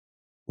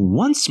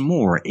Once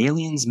more,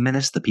 aliens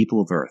menace the people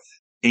of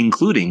Earth,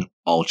 including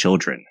all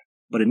children.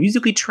 But a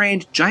musically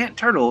trained giant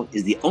turtle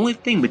is the only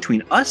thing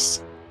between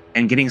us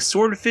and getting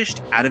swordfished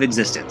out of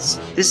existence.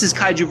 This is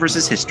Kaiju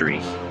vs. History.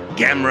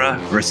 Gamera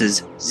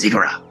vs.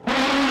 Zigra.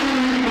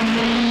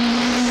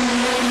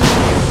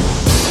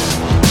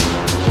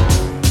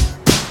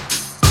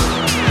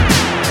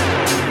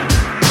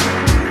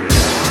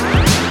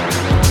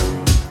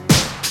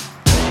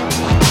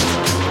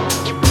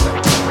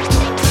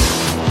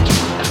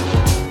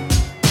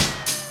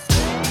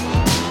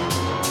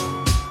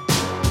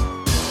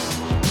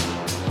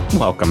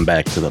 Welcome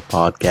back to the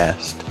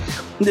podcast.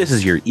 This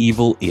is your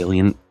evil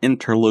alien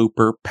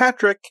interloper,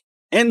 Patrick,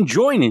 and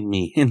joining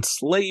me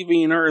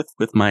enslaving Earth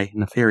with my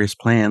nefarious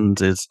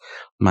plans is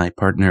my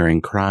partner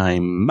in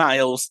crime,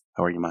 Miles.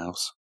 How are you,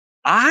 Miles?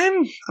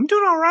 I'm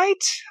doing all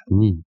right.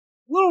 A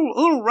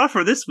little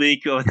rougher this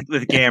week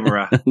with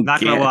Gamera.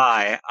 Not gonna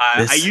lie.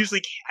 I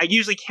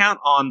usually count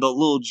on the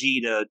little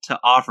G to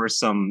offer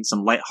some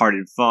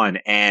lighthearted fun,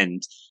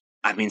 and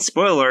I mean,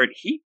 spoiler alert,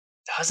 he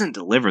doesn't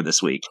deliver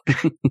this week.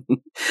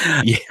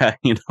 Yeah,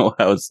 and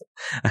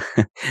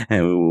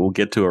we'll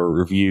get to a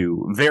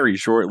review very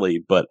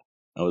shortly, but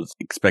I was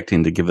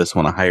expecting to give this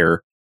one a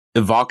higher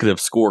evocative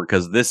score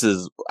because this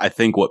is, I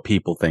think, what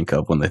people think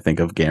of when they think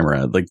of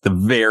Gamera, like the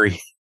very,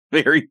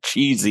 very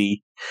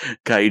cheesy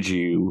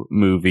kaiju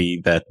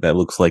movie that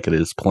looks like it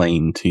is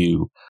playing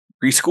to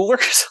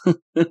preschoolers,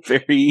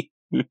 very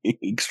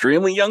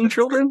extremely young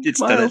children. It's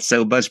done it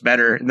so much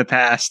better in the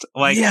past.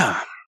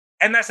 Yeah.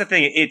 And that's the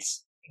thing.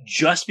 It's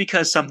just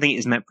because something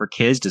is meant for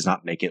kids does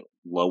not make it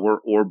lower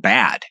or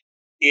bad.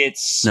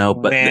 It's no,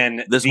 but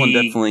this one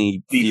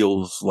definitely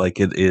feels like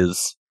it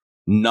is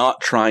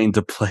not trying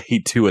to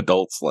play to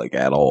adults like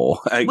at all.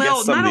 I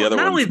guess some of the other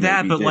ones. Not only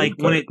that, but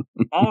when it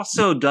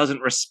also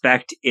doesn't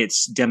respect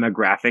its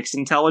demographics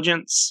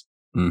intelligence,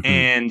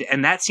 and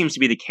that seems to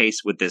be the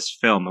case with this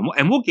film.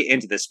 And we'll get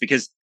into this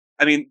because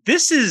I mean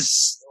this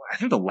is I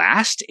think the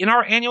last in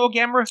our annual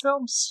Gamera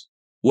films.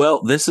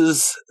 Well,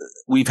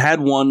 we've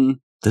had one.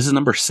 This is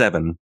number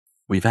 7.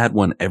 We've had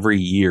one every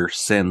year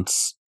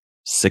since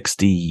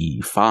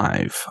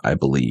 65, I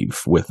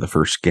believe, with the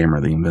first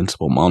Gamera, the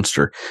Invincible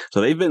Monster.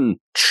 So they've been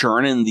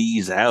churning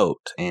these out,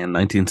 and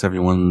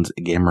 1971's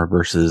Gamera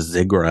vs.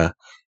 Zigra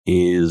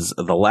is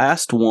the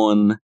last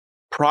one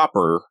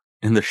proper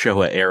in the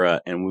Showa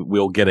era, and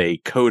we'll get a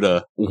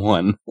Coda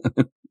one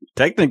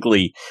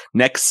technically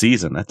next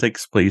season. That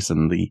takes place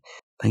in the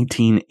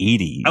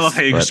 1980s. I love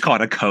how you just call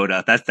it a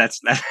Coda. That's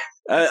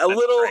a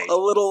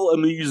little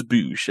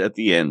amuse-bouche at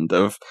the end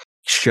of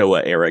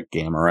Showa era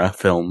Gamera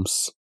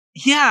films.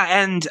 Yeah,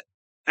 and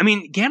I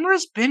mean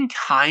Gamera's been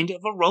kind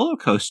of a roller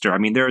coaster. I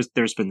mean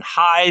there's been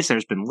highs,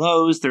 there's been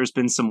lows, there's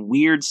been some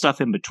weird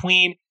stuff in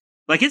between.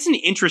 Like it's an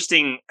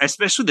interesting,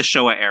 especially the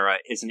Showa era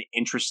is an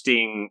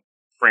interesting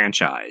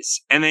franchise.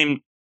 And then,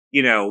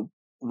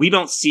 we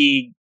don't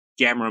see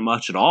Gamera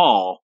much at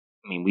all.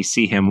 I mean, we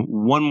see him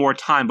one more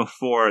time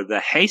before the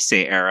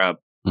Heisei era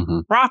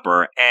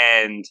proper.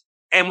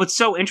 And what's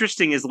so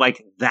interesting is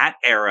like that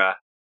era,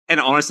 and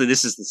honestly,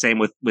 this is the same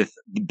with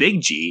the Big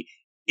G,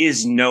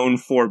 is known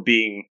for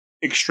being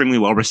extremely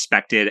well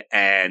respected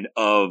and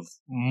of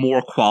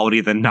more quality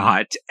than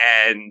not.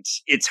 And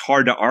it's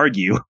hard to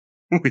argue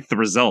with the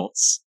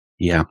results.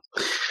 Yeah.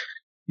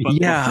 But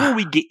before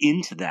we get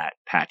into that,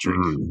 Patrick,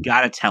 you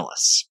gotta tell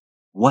us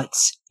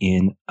what's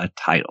in a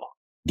title.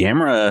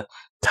 Gamera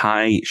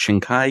Tai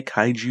Shinkai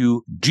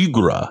Kaiju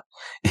Jigra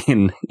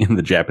in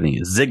the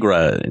Japanese,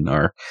 Zigra in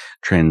our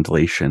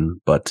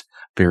translation, but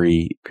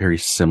very, very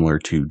similar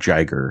to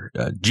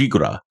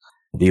Jigra.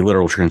 The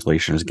literal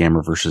translation is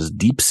Gamera vs.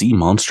 Deep Sea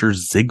Monster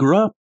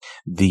Zigra.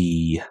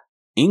 The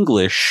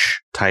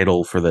English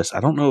title for this, I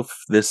don't know if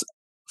this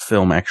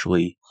film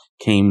actually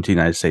came to the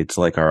United States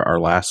like our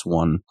last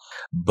one,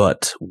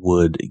 but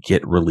would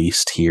get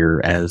released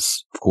here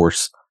as, of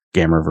course,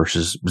 Gamera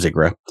vs.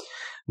 Zigra.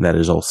 That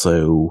is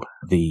also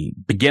the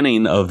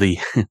beginning of the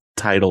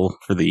title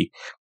for the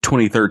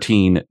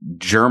 2013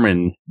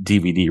 German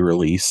DVD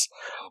release,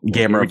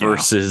 Gamera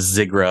vs.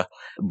 Zigra,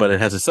 but it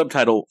has a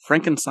subtitle,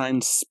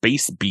 Frankenstein's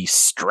Space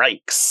Beast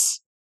Strikes.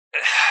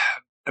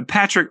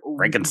 Patrick,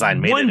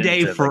 Frankenstein made one it day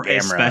into for the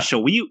a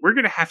special, we're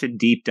going to have to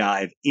deep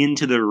dive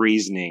into the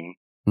reasoning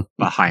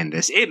behind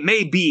this. It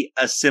may be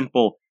a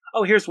simple,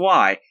 here's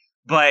why,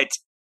 but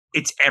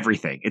it's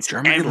everything. It's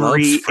Germany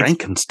loves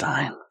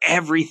Frankenstein. It's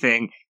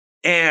everything.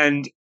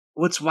 And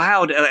what's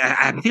wild,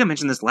 I think I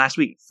mentioned this last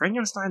week,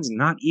 Frankenstein's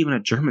not even a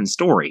German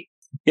story.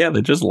 Yeah,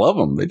 they just love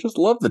them. They just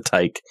love the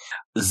tyke.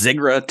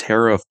 Zigra,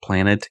 Terror of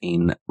Planet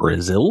in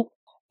Brazil.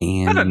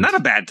 And not a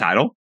bad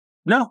title.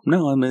 No,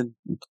 I mean,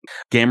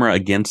 Gamera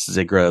against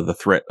Zigra, The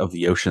Threat of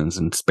the Oceans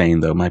in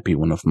Spain, though, might be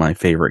one of my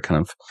favorite kind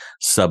of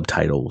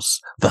subtitles.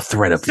 The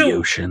Threat of the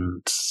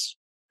Oceans.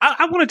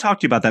 I want to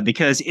talk to you about that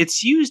because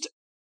it's used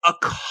a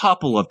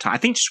couple of times. I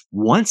think just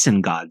once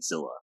in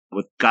Godzilla,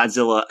 with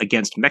Godzilla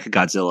against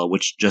Mechagodzilla,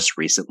 which just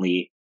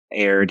recently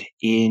aired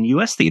in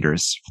U.S.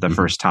 theaters for the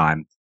first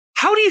time.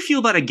 How do you feel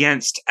about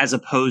against as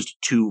opposed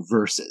to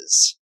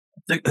versus?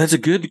 That's a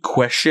good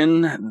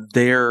question.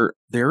 There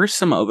are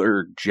some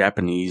other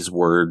Japanese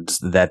words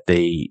that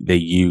they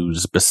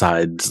use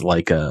besides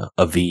like a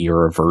V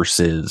or a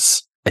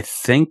versus. I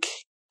think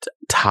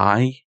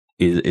Tai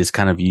is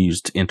kind of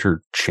used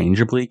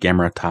interchangeably.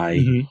 Gamera Tai,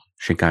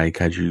 Shinkai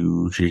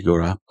Kaiju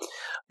Jigura.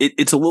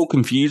 It's a little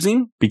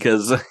confusing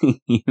because,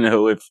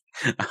 if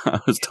I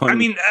was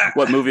telling you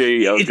what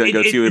movie I was going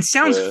to go to. It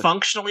sounds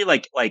functionally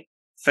like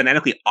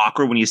phonetically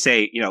awkward when you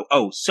say,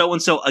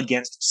 so-and-so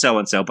against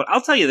so-and-so. But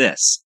I'll tell you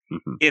this.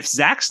 Mm-hmm. If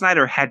Zack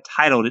Snyder had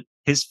titled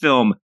his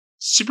film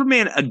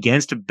Superman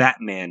Against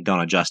Batman, Dawn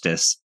of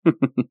Justice,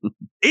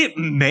 it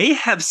may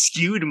have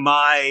skewed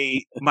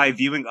my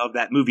viewing of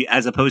that movie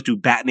as opposed to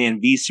Batman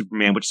v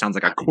Superman, which sounds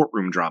like a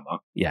courtroom drama.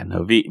 Yeah,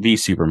 no, v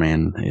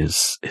Superman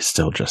is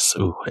still just,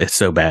 it's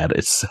so bad.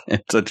 It's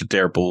such a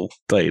terrible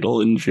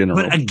title in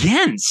general. But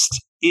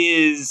against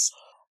is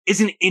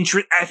an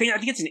I think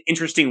it's an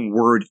interesting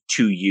word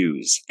to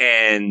use.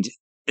 And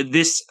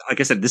this, like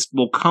I said, this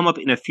will come up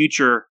in a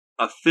future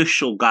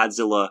official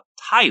Godzilla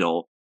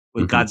title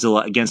with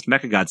Godzilla against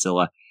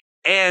Mechagodzilla.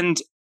 And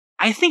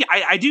I think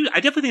I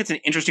definitely think it's an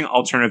interesting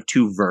alternative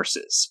to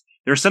Versus.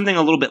 There's something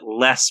a little bit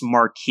less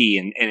marquee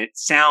and it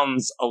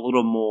sounds a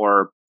little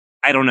more,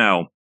 I don't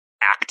know,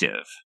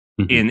 active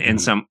in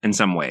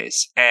some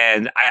ways.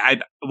 And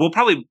I will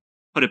probably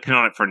put a pin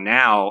on it for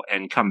now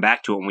and come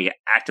back to it when we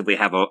actively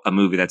have a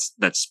movie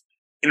that's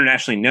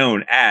internationally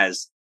known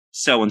as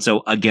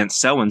so-and-so against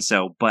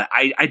so-and-so. But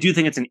I do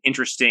think it's an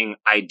interesting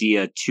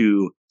idea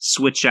to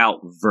switch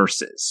out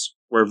Versus,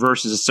 where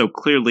Versus is so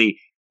clearly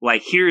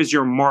like, here's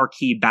your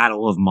marquee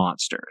battle of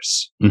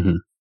monsters. Mm-hmm.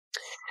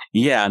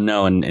 Yeah,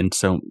 no, and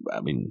so, I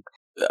mean,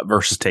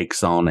 Versus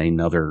takes on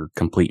another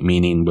complete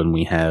meaning when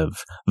we have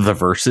the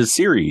Versus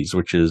series,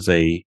 which is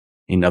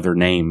another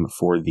name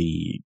for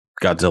the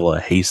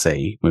Godzilla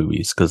Heisei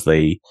movies, because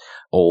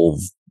all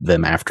of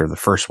them after the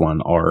first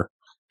one are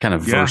kind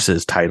of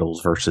versus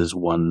titles versus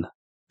one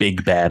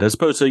big bad, as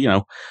opposed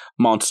to,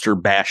 monster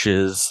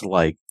bashes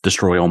like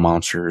Destroy All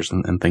Monsters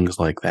and things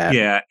like that.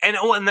 Yeah, and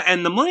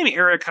the Millennium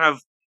Era kind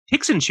of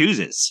picks and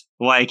chooses.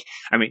 Like,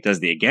 I mean, it does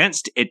the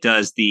Against, it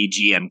does the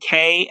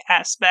GMK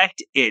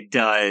aspect, it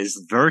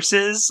does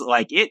Versus,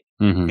 like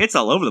it's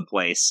all over the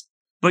place.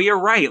 But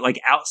you're right,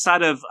 like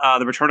outside of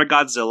The Return of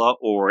Godzilla,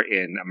 or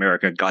in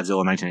America,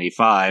 Godzilla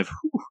 1985,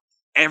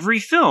 every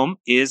film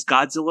is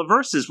Godzilla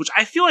Versus, which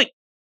I feel like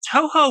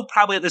Toho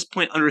probably at this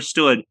point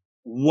understood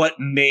what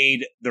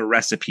made the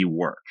recipe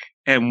work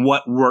and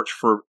what worked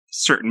for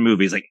certain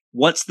movies. Like,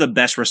 what's the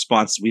best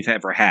response we've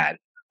ever had?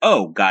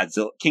 Oh,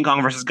 Godzilla, King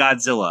Kong versus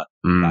Godzilla,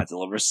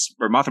 Godzilla versus,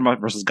 or Mothra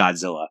versus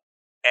Godzilla.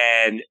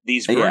 And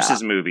these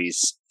versus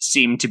movies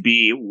seem to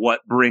be what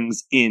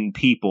brings in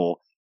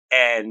people,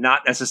 and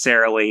not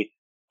necessarily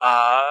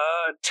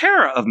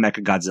terror of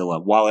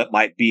Mechagodzilla. While it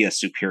might be a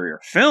superior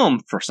film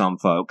for some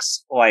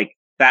folks, like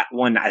that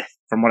one,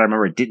 from what I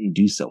remember, didn't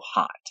do so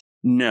hot.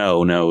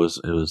 No, it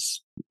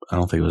was. I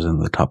don't think it was in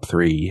the top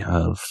 3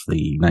 of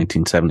the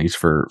 1970s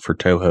for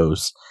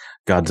Toho's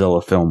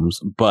Godzilla films.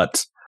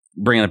 But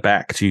bringing it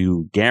back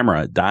to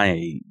Gamera,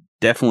 Dai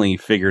definitely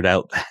figured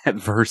out that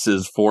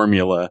Versus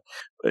formula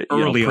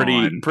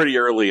pretty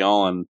early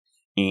on,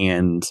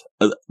 and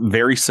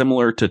very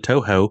similar to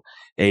Toho,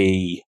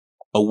 a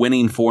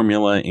winning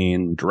formula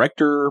in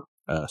director,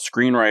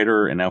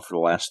 screenwriter, and now for the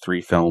last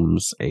 3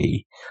 films,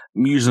 a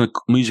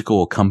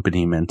musical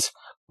accompaniment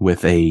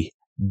with a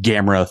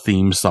Gamera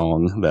theme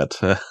song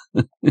that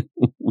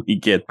we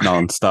get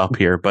nonstop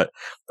here. But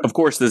of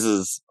course, this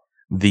is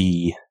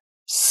the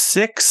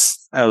 6th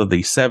out of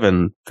the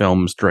 7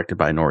 films directed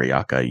by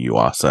Noriaki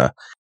Yuasa,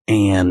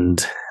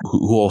 and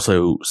who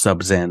also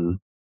subs in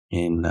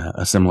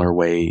a similar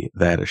way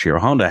that Ishiro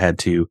Honda had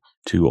to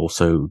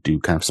also do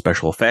kind of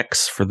special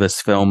effects for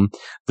this film.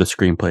 The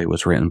screenplay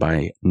was written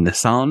by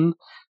Nissan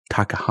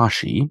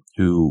Takahashi,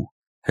 who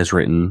has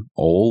written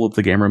all of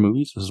the Gamera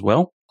movies as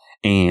well.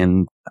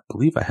 And I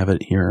believe I have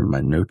it here in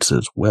my notes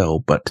as well,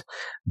 but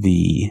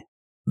the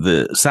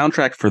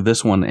soundtrack for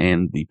this one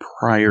and the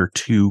prior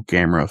 2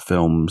 Gamera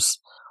films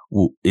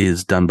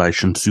is done by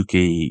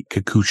Shunsuke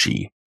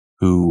Kikuchi,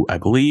 who I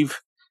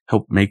believe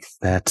helped make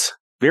that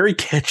very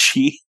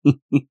catchy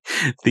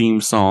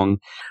theme song.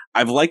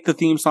 I've liked the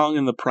theme song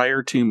in the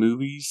prior 2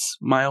 movies,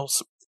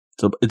 Miles.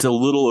 So it's a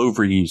little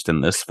overused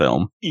in this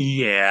film.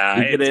 Yeah,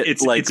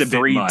 it's a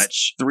bit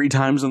much. 3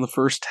 times in the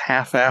first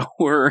half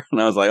hour, and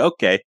I was like,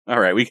 okay, all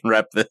right, we can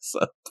wrap this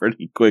up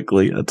pretty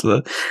quickly.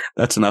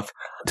 That's enough.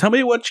 Tell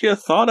me what you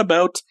thought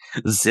about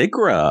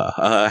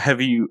Zigra. Have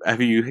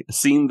you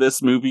seen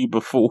this movie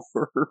before,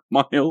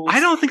 Miles? I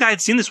don't think I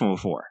had seen this one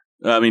before.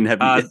 I mean,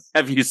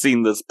 have you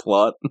seen this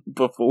plot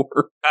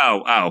before?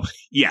 Oh,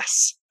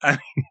 yes. I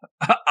mean,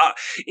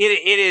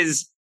 it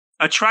is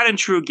a tried and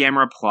true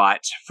Gamera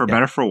plot, for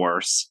better for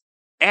worse,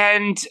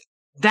 and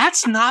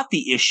that's not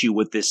the issue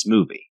with this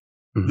movie.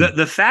 Mm-hmm.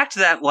 The fact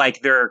that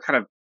like they're kind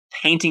of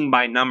painting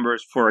by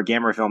numbers for a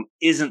Gamera film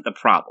isn't the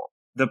problem.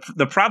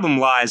 The problem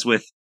lies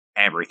with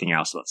everything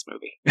else in this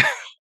movie.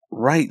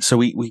 Right. So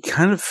we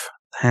kind of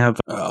have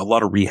a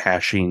lot of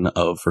rehashing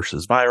of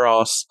versus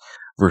Viros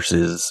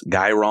versus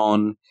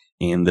Gyron,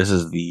 and this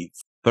is the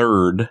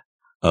third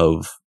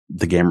of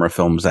the Gamera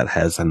films that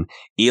has an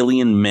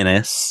alien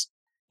menace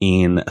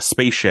in a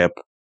spaceship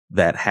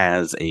that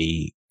has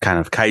a kind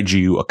of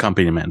kaiju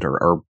accompaniment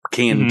or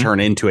can turn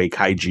into a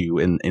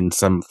kaiju in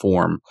some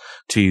form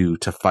to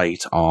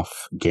fight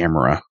off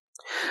Gamera.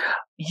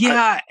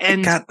 Yeah,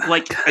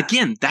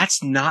 again,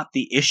 that's not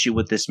the issue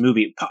with this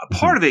movie.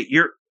 Part of it,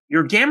 your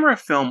Gamera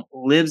film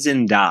lives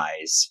and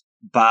dies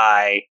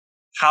by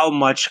how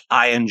much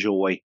I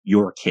enjoy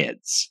your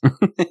kids.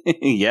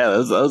 Yeah,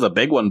 that was a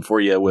big one for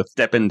you with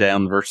stepping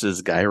down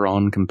versus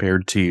Gyron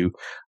compared to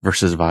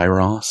versus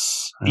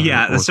Viros.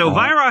 Yeah, so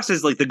Viros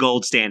is like the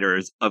gold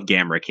standard of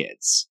Gamera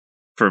kids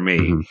for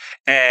me.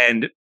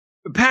 And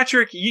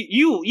Patrick,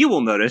 you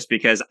will notice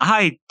because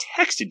I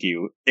texted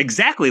you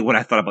exactly what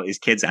I thought about these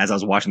kids as I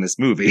was watching this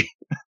movie.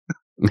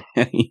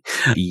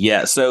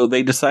 Yeah, so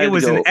they decided it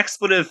was an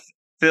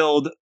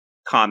expletive-filled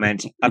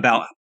comment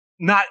about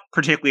not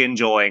particularly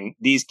enjoying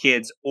these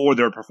kids or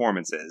their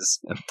performances.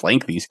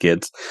 Blank these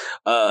kids.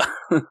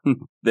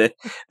 They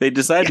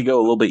decided to go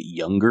a little bit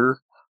younger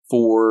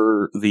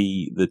for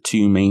the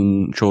two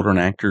main children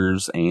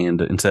actors,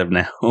 and instead of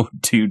now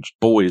two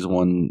boys,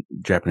 one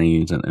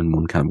Japanese and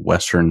one kind of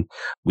Western,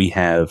 we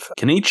have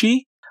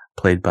Kenichi,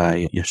 played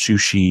by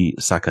Yasushi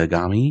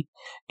Sakagami,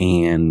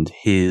 and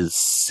his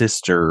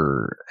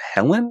sister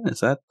Helen.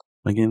 Is that?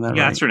 Am I getting that right?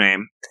 Yeah, that's her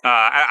name.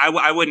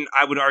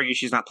 I would argue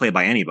she's not played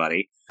by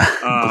anybody.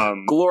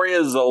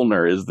 Gloria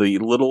Zollner is the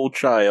little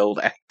child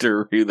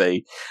actor who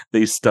they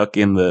stuck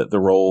in the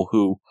role,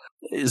 who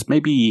is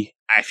maybe...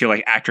 I feel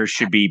like actors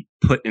should be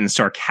put in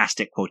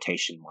sarcastic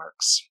quotation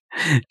marks.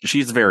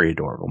 She's very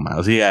adorable,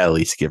 Miles. You gotta at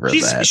least give her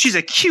that. She's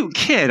a cute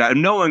kid.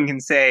 No one can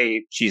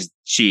say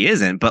she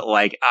isn't, but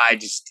like I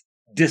just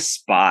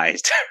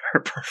despised her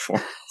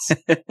performance.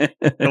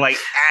 Like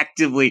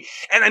actively,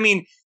 and I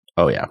mean,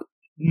 oh yeah,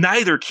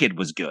 neither kid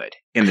was good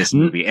in this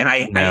movie, and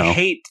I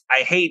hate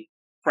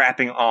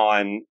crapping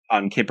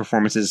on kid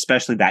performances,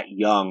 especially that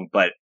young.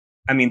 But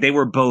I mean, they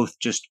were both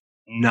just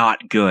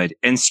not good,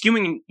 and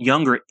skewing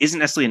younger isn't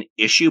necessarily an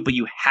issue, but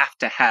you have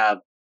to have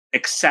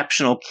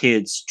exceptional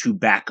kids to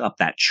back up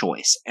that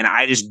choice, and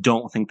I just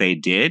don't think they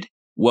did.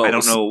 Well, I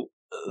don't know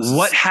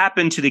what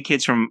happened to the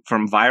kids from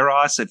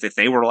Viros if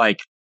they were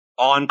like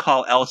on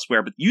call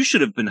elsewhere, but you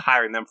should have been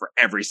hiring them for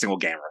every single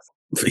Gamera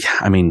film.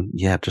 I mean,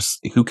 yeah,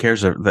 just who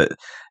cares that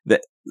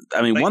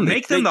I mean, like,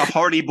 make them the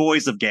Hardy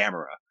Boys of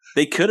Gamera.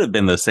 They could have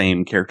been the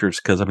same characters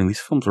because I mean,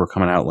 these films were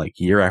coming out like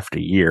year after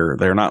year.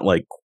 They're not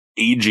like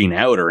aging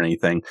out or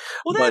anything.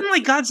 Well, then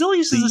like Godzilla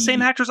uses the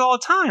same actors all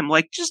the time,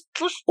 like just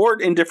or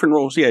in different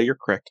roles. Yeah, you're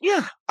correct.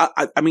 Yeah,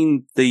 I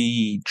mean,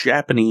 the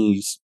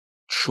Japanese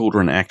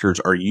children actors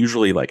are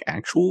usually like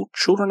actual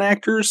children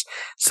actors.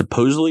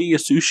 Supposedly,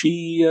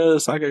 Yasushi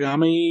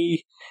Sakagami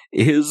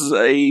is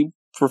a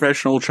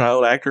professional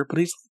child actor, but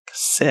he's like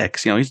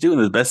 6. You know, he's doing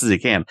as best as he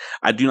can.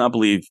 I do not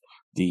believe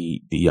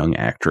the young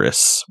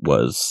actress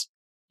was.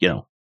 You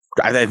know,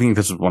 I think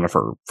this was one of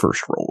her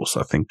first roles.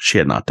 I think she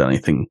had not done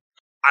anything.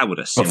 I would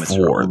assume it's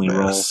her only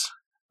role.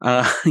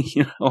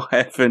 You know,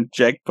 I haven't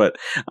checked, but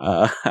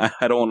I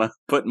don't want to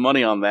put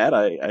money on that.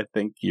 I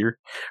think you're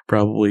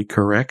probably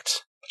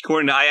correct.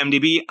 According to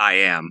IMDb, I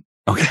am.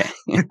 Okay.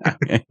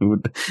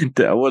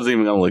 I wasn't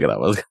even going to look it up.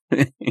 I was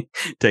going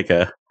to take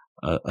a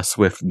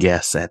swift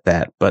guess at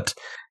that. But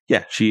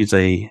yeah, she's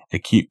a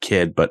cute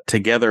kid. But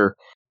together,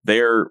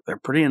 they're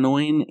pretty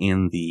annoying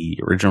in the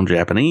original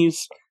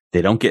Japanese.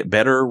 They don't get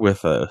better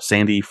with a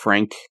Sandy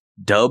Frank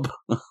dub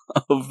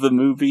of the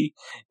movie,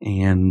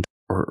 and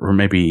or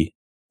maybe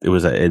it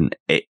was an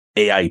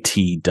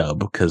AIT dub,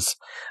 because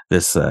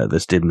this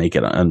did make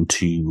it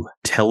onto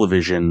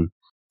television.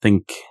 I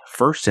think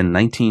first in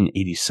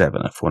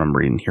 1987, if what I'm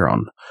reading here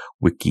on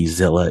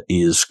Wikizilla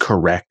is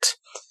correct.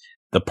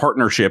 The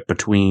partnership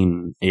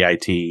between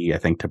AIT, I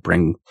think, to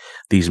bring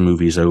these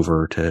movies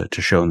over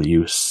to show in the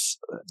US.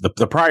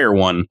 The prior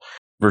one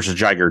versus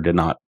Jiger did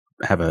not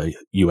have a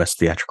US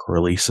theatrical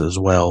release as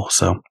well.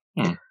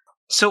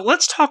 So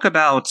let's talk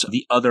about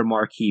the other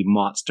marquee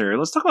monster.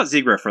 Let's talk about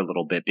Zigra for a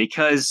little bit,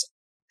 because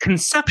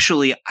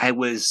conceptually, I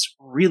was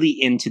really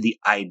into the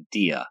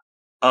idea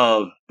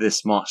of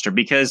this monster,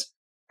 because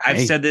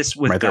I've said this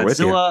with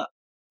Godzilla.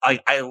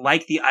 I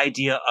like the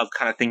idea of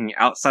kind of thinking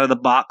outside of the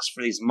box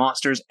for these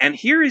monsters. And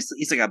here he's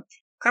like a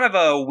kind of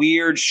a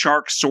weird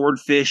shark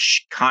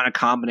swordfish kind of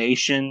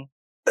combination.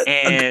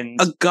 And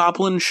a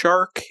goblin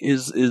shark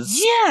is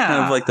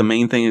kind of like the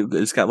main thing.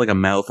 It's got like a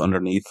mouth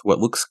underneath what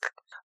looks...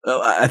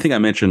 I think I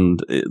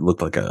mentioned it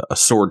looked like a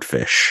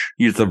swordfish.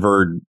 Use the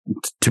verb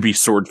to be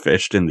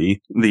swordfished in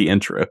the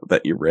intro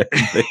that you read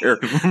there.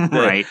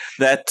 Right.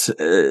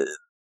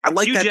 I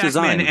like Hugh that Jackman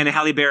design. And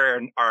Halle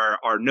Berry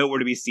are nowhere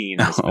to be seen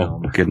in this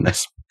film. Oh,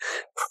 goodness.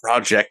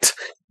 Project.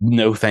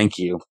 No, thank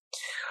you.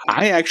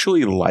 I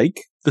actually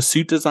like the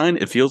suit design.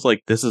 It feels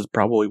like this is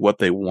probably what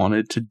they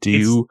wanted to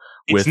do.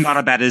 It's not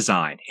a bad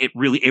design. It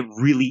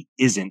really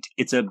isn't.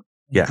 It's a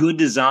good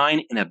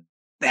design in a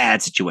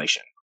bad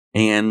situation.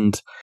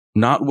 and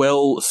not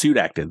well suit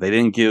acted. They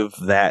didn't give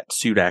that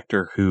suit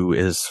actor, who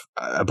is,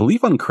 I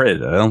believe,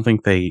 uncredited. I don't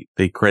think they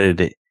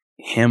credited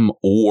him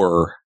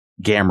or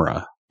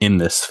Gamera in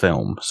this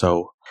film.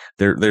 So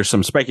there's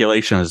some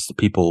speculation as to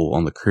people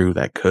on the crew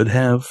that could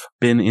have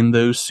been in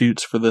those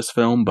suits for this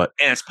film, but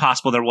and it's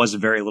possible there was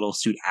very little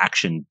suit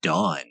action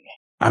done.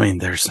 I mean,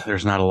 there's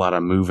not a lot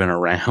of moving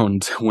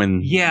around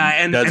when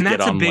and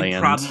that's a big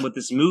land. problem with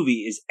this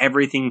movie is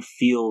everything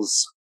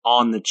feels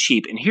on the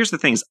cheap. And here's the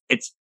thing: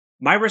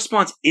 my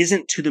response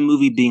isn't to the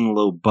movie being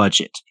low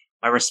budget.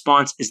 My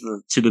response is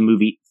to the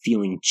movie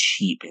feeling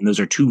cheap, and those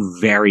are two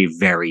very,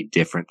 very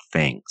different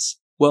things.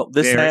 Well,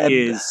 this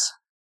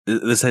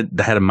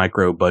had a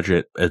micro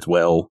budget as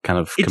well, kind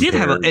of. It did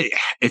have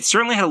it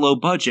certainly had a low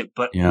budget,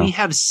 but we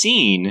have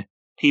seen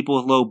people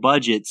with low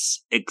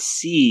budgets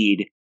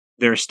exceed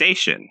their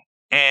station.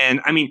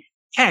 And I mean,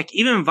 heck,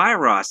 even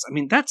Viros, I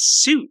mean, that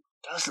suit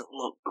doesn't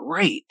look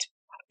great,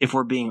 if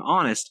we're being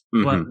honest.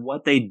 Mm-hmm. But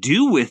what they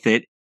do with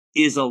it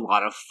is a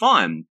lot of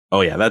fun.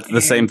 Oh yeah, that's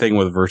the same thing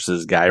with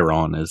versus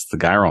Gyron. Is the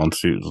Gyron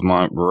suit is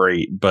not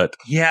great, but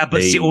so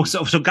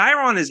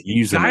Gyron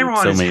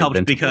is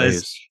helped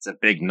because it's a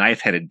big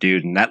knife-headed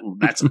dude, and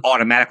that's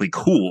automatically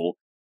cool.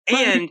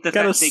 And the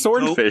got a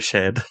swordfish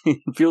head.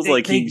 It feels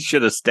like he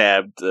should have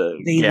stabbed.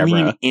 They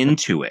lean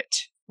into it,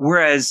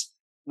 whereas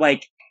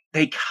like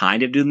they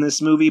kind of do in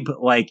this movie,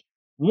 but like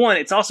one,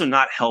 it's also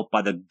not helped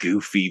by the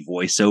goofy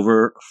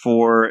voiceover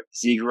for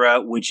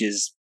Zigra, which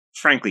is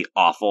frankly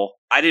awful.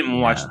 I didn't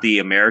watch the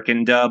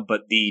American dub,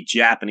 but the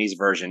Japanese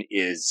version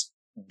is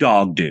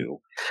dog do.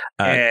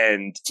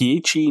 And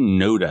Kiichi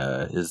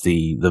Noda is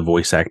the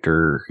voice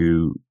actor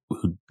who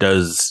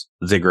does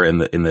Zigra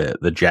in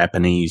the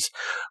Japanese,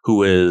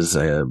 who is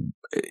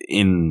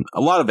in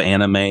a lot of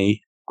anime.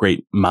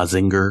 Great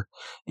Mazinger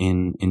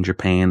in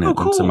Japan and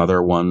some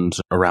other ones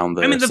around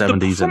the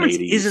 70s and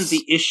 80s. Isn't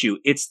the issue.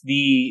 It's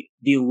the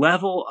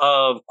level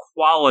of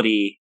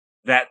quality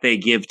that they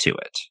give to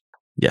it.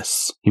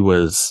 Yes, he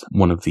was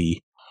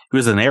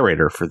a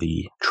narrator for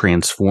the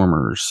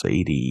Transformers,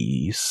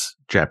 80s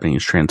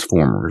Japanese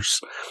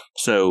Transformers.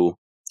 So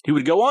he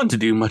would go on to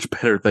do much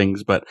better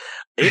things, but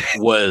it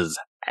was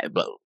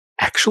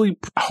actually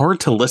hard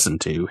to listen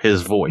to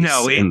his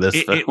voice in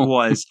this film. It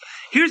was.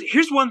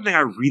 Here's one thing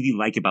I really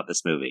like about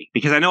this movie,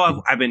 because I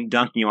know I've been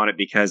dunking on it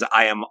because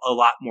I am a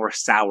lot more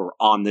sour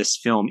on this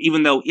film,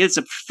 even though it's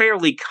a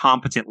fairly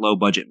competent low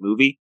budget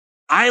movie.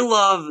 I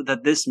love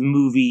that this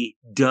movie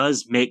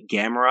does make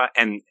Gamera,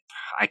 and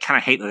I kind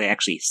of hate that they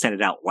actually said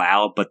it out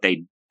loud, but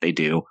they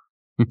do.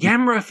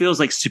 Gamera feels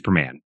like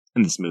Superman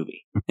in this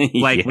movie.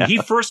 Like when he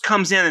first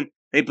comes in, and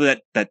they put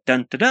that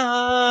dun dun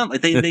dun,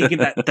 like they give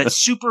that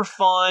super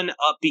fun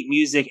upbeat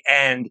music,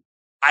 and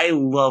I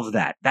love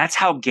that. That's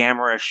how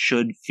Gamera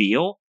should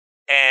feel,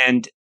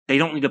 and they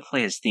don't need to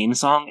play his theme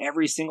song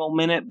every single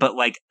minute, but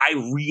like I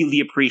really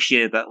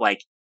appreciated that.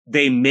 Like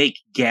they make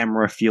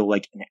Gamera feel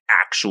like an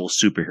actual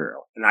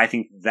superhero, and I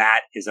think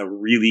that is a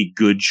really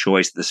good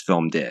choice this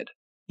film did.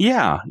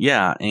 Yeah,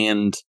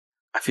 and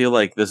I feel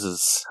like this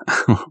is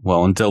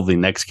well, until the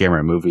next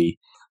Gamera movie,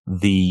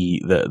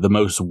 the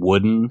most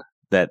wooden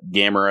that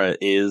Gamera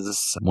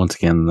is. Once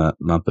again,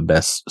 not the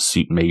best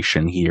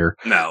suitmation here.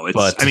 No,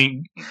 I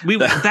mean,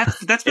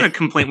 that's been a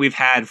complaint we've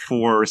had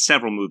for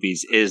several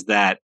movies, is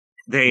that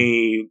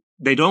they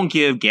don't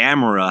give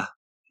Gamera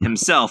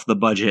himself the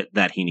budget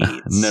that he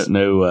needs.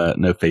 No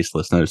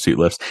facelifts, no suit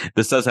lifts.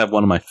 This does have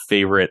one of my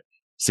favorite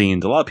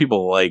scenes. A lot of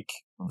people like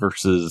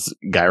versus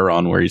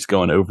Gyron, where he's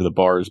going over the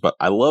bars, but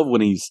I love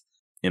when he's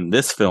in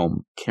this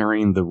film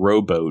carrying the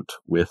rowboat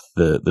with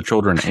the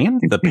children and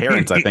the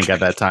parents, I think, at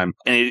that time.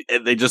 And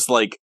they just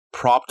like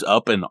propped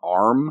up an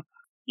arm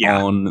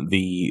on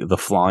the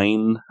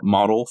flying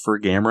model for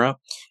Gamera,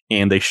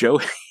 and they show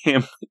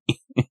him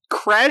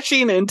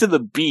crashing into the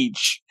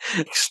beach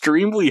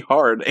extremely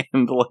hard,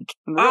 and like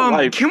in real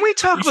life, can we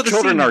talk about the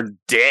children scene? Are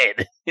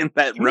dead in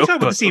that rowboat. Talk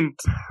about the scene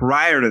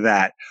prior to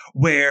that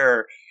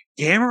where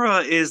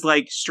Gamera is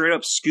like straight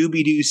up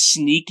Scooby-Doo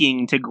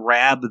sneaking to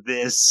grab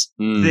this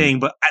thing,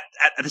 but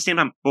at the same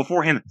time,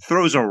 beforehand,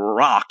 throws a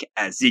rock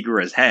at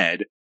Zigra's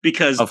head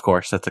because, of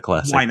course, that's a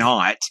classic. Why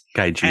not?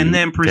 Kaiju, and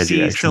then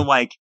proceeds to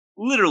like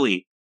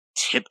literally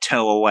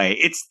tiptoe away.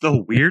 It's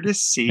the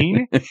weirdest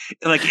scene.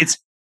 Like it's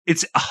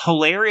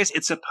hilarious.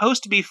 It's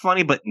supposed to be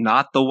funny, but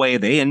not the way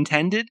they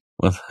intended.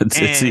 Well,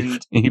 it's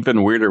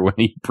even weirder when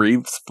he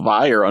breathes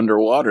fire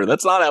underwater.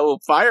 That's not how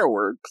fire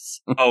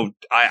works.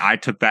 I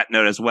took that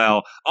note as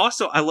well.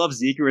 Also, I love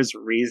Zigra's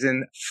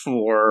reason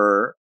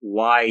for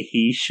why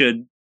he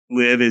should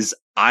live is,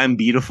 I'm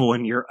beautiful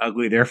and you're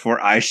ugly, therefore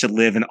I should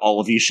live and all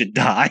of you should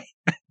die.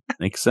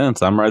 Makes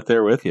sense. I'm right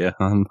there with you.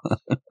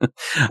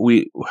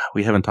 We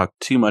haven't talked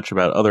too much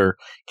about other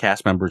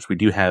cast members. We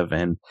do have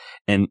an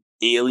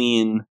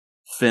alien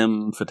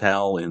femme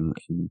fatale in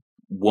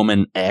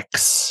Woman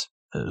X,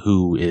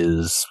 who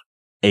is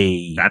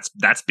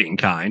that's being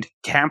kind,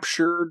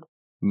 captured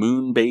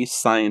moon-based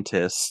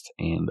scientist,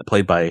 and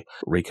played by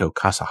Reiko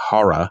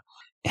Kasahara.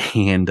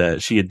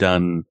 And she had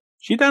done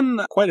She's done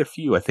quite a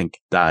few, I think,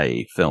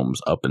 Dai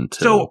films up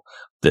until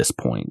this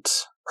point.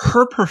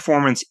 Her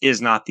performance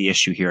is not the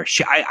issue here.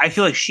 I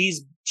feel like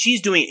she's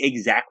doing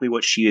exactly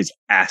what she is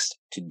asked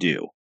to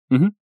do.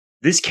 Mm-hmm.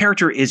 This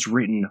character is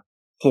written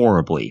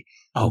horribly.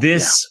 Oh,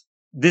 this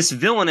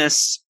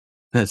villainous.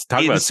 Let's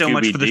talk about so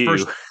much for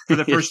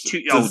the first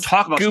two. Oh,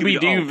 talk about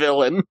Scooby-Doo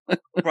villain.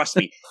 Trust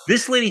me,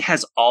 this lady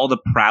has all the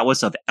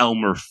prowess of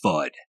Elmer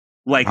Fudd.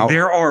 Like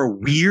there are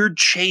weird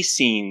chase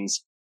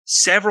scenes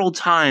several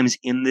times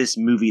in this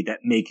movie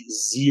that make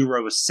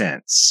zero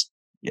sense.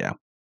 Yeah,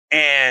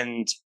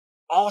 and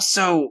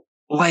also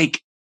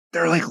like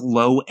they're like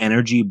low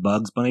energy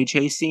Bugs Bunny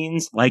chase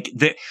scenes. Like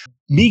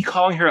me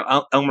calling her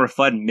Elmer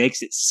Fudd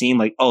makes it seem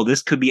like, oh,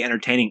 this could be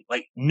entertaining.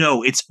 Like,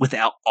 no, it's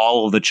without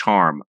all of the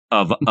charm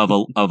of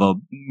a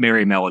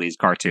Merry Melodies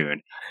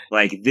cartoon.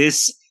 Like,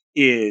 this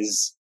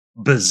is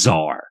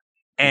bizarre.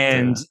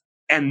 And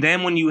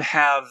then when you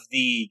have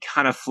the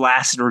kind of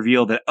flaccid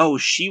reveal that, oh,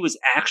 she was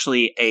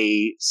actually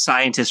a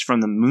scientist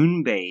from the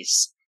moon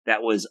base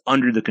that was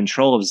under the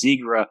control of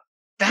Zigra,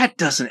 that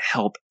doesn't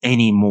help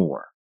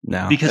anymore.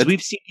 No, because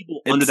we've seen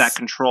people under that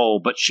control,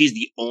 but she's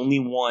the only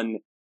one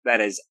that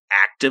is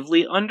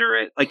actively under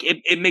it. Like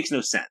it makes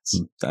no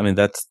sense. I mean,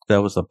 that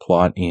was a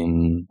plot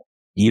in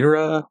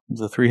Ghidorah,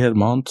 the three-headed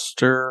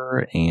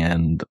monster,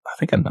 and I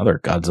think another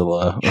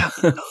Godzilla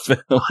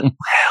film.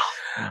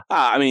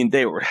 I mean,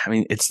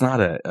 it's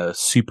not a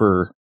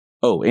super.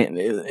 Oh,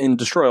 and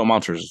Destroy All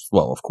Monsters as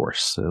well, of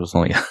course. It was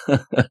only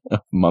a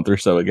month or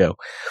so ago.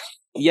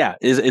 Yeah,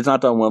 it's not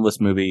done well, this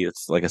movie.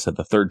 It's, like I said,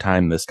 the third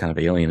time this kind of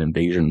alien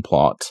invasion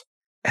plot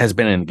has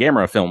been in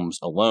Gamera films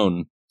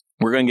alone.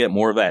 We're going to get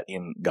more of that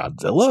in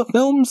Godzilla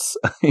films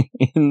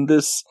in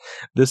this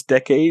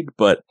decade.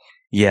 But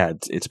yeah,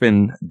 it's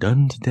been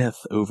done to death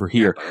over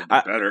here.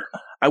 Better.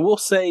 I will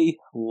say,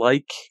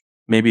 like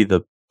maybe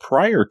the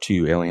prior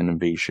to Alien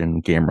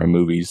Invasion Gamera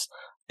movies,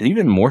 and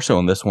even more so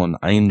in this one,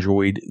 I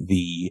enjoyed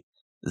the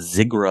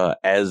Zigra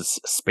as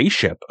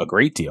spaceship a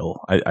great deal.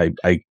 I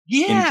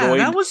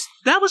enjoyed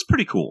that was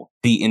pretty cool.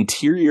 The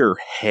interior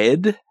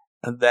head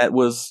that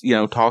was,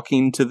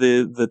 talking to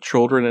the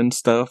children and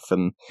stuff,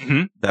 and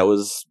that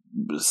was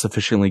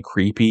sufficiently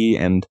creepy,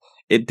 and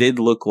it did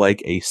look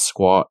like a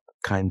squat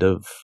kind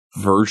of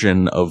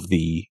version of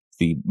the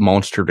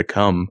monster to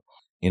come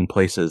in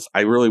places.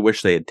 I really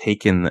wish they had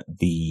taken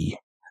the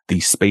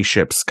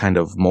spaceship's kind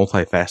of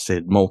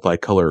multifaceted,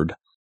 multicolored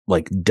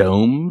like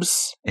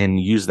domes and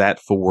use that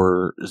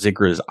for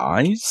Zigra's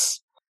eyes,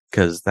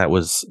 because that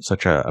was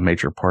such a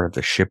major part of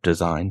the ship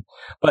design.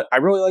 But I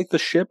really like the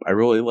ship. I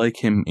really like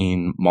him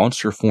in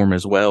monster form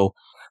as well.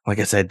 Like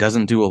I said,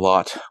 doesn't do a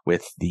lot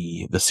with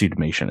the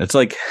suitimation. It's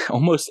like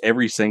almost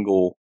every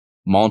single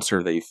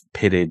monster they've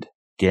pitted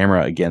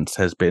Gamera against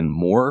has been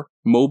more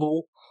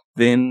mobile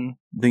than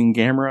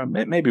Gamera,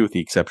 maybe with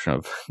the exception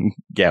of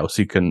Gauss,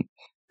 who couldn't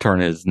turn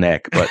his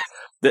neck. But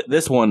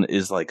this one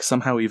is like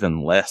somehow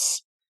even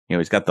less.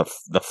 He's got the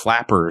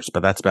flappers, but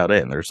that's about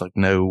it. And there's like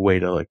no way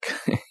to like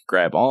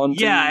grab on.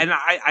 Yeah, and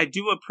I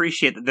do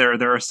appreciate that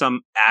there are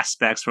some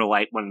aspects where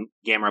like when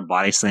Gamera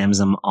body slams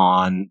him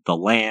on the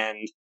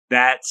land,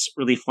 that's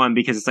really fun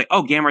because it's like,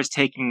 oh, Gamera's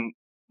taking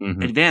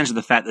advantage of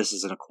the fact this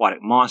is an aquatic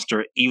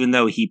monster, even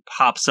though he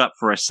pops up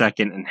for a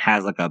second and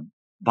has like a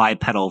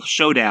bipedal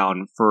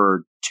showdown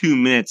for 2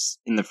 minutes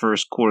in the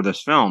first quarter of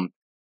this film,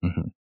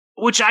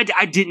 which I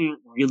didn't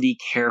really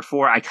care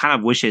for. I kind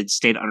of wish it had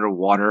stayed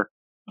underwater,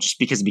 just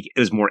because it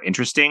was more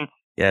interesting.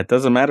 Yeah, it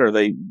doesn't matter.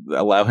 They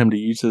allow him to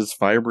use his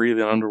fire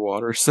breathing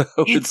underwater, so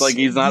it's like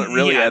he's not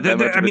really at that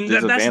much of a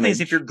disadvantage. That's the thing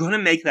is, if you're going to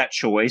make that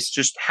choice,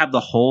 just have the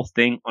whole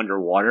thing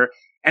underwater.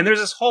 And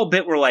there's this whole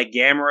bit where like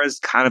Gamera's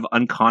kind of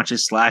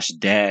unconscious /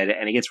 dead,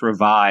 and he gets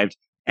revived.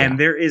 Yeah. And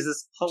there is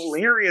this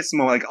hilarious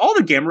moment. Like all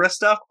the Gamera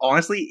stuff,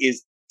 honestly,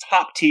 is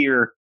top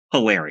tier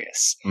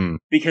hilarious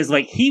because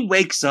like he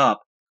wakes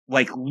up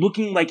like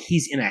looking like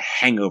he's in a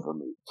hangover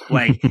movie.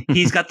 Like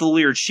he's got the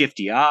weird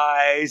shifty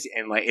eyes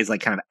and like is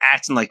like kind of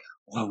acting like,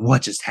 well,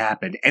 what just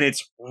happened? And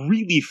it's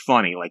really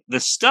funny. Like the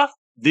stuff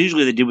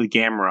visually they did with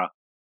Gamera,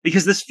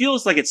 because this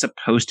feels like it's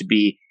supposed to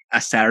be a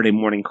Saturday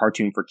morning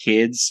cartoon for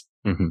kids.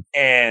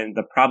 And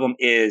the problem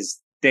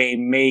is they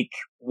make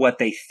what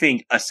they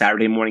think a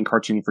Saturday morning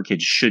cartoon for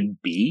kids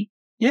should be.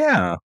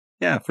 Yeah,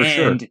 for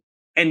sure.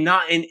 And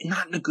not in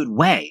a good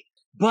way.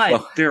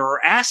 But there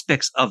are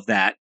aspects of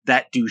that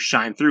do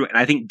shine through. And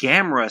I think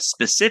Gamera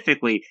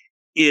specifically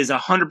is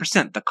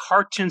 100% the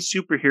cartoon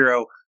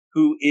superhero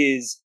who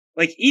is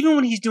like, even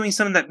when he's doing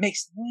something that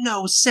makes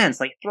no sense,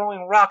 like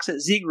throwing rocks at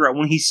Zigra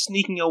when he's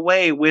sneaking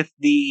away with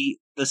the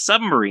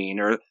submarine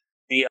or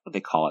what they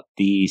call it,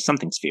 the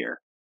something sphere.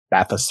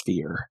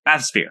 Bathysphere.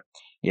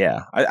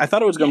 Yeah. I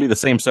thought it was going to be the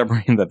same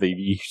submarine that they've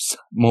used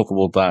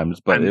multiple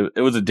times, but it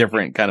was a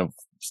different kind of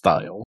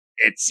style.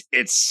 It's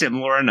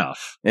similar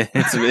enough.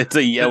 It's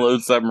a yellow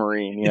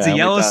submarine. Yeah, it's a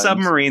yellow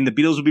submarine. The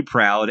Beatles would be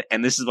proud.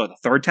 And this is the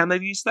third time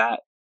they've used that?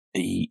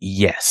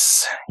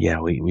 Yes. Yeah,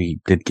 we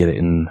did get it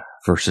in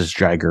versus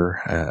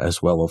Jiger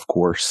as well, of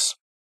course.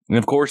 And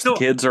of course, the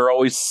kids are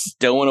always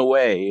stowing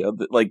away,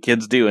 like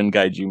kids do in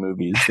kaiju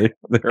movies.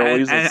 They're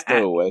always a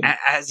stowaway.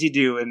 As you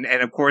do. And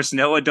of course,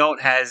 no adult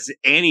has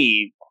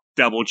any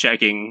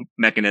double-checking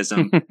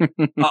mechanism.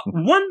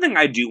 One thing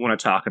I do want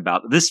to talk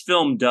about, this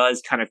film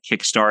does kind of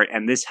kickstart,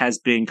 and this has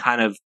been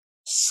kind of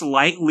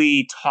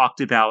slightly talked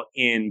about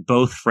in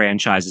both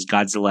franchises,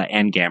 Godzilla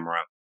and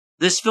Gamera.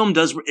 This film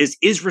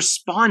is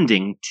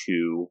responding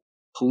to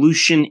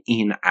pollution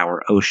in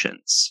our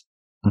oceans.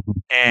 Mm-hmm.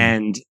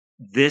 And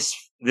this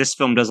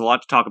film does a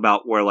lot to talk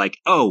about where, like,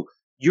 oh,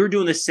 you're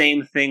doing the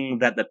same thing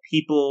that the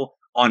people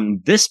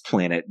on this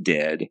planet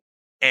did,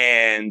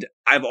 and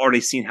I've already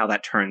seen how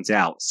that turns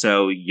out.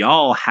 So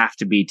y'all have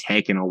to be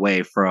taken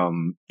away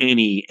from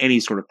any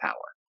sort of power.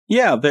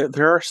 Yeah,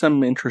 there are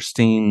some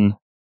interesting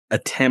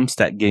attempts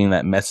at getting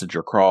that message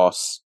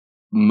across.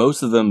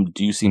 Most of them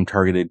do seem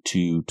targeted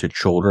to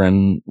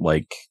children,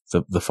 like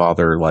the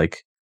father,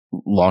 like,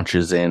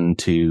 launches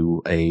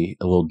into a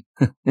little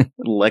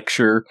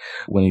lecture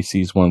when he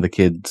sees one of the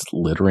kids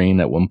littering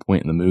at one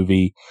point in the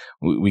movie.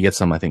 We get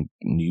some, I think,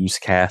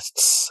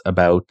 newscasts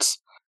about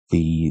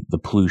the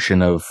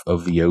pollution of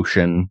the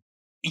ocean.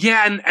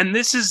 Yeah, and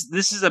this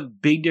is a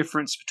big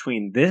difference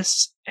between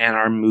this and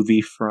our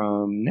movie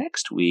from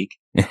next week.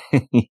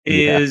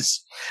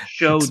 Is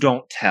show,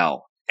 don't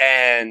tell.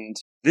 And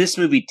this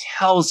movie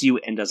tells you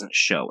and doesn't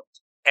show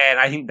it. And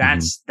I think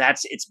that's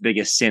its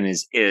biggest sin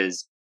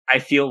is I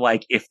feel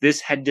like if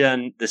this had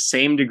done the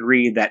same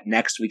degree that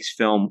next week's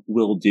film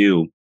will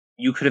do,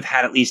 you could have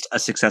had at least a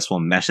successful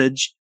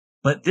message.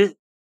 But this,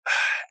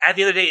 at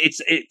the end of the day,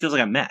 it feels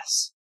like a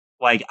mess.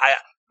 Like,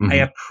 I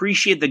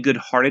appreciate the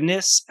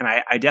good-heartedness, and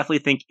I definitely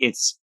think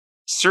it's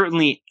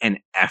certainly an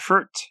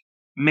effort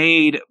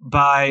made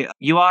by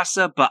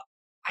Yuasa, but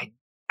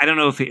I don't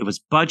know if it was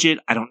budget.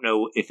 I don't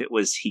know if it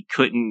was he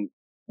couldn't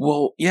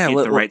get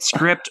the right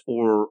script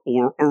or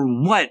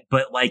what,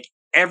 but like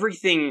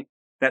everything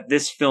that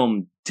this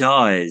film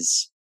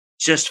does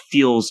just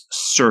feels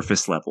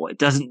surface level. It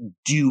doesn't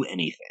do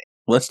anything.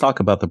 Let's talk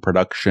about the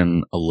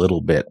production a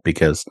little bit,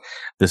 because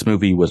this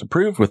movie was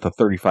approved with a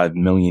 35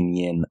 million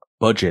yen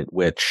budget,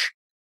 which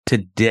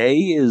today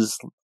is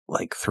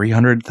like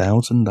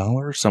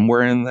 $300,000,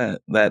 somewhere in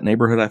that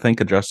neighborhood, I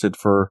think, adjusted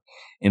for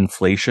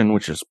inflation,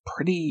 which is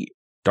pretty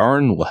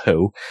darn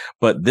low.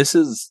 But this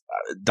is,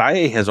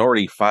 Daiei has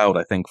already filed,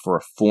 I think, for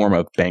a form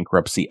of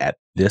bankruptcy at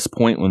this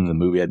point when the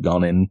movie had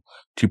gone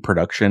into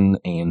production,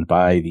 and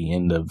by the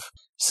end of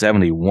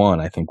 71,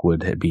 I think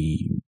would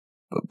be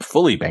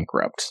fully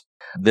bankrupt.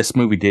 This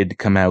movie did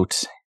come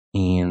out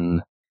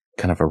in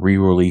kind of a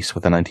re-release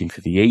with a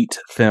 1958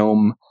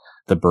 film,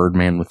 The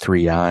Birdman with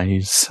Three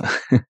Eyes.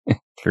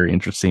 Very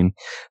interesting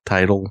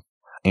title.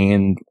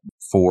 And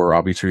for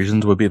obvious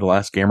reasons would be the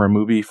last Gamera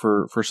movie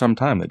for some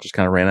time that just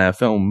kind of ran out of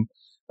film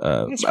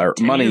or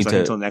money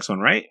until the next one,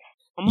 right?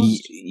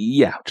 Almost.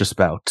 Yeah, just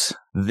about.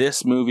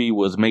 This movie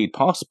was made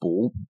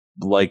possible,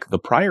 like the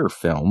prior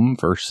film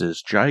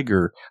versus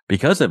Jiger,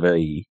 because of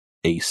a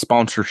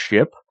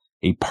sponsorship,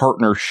 a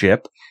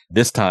partnership.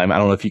 This time, I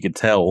don't know if you could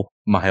tell,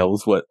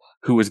 Miles,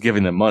 who was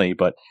giving them money,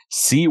 but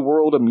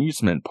SeaWorld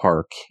Amusement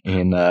Park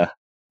in oh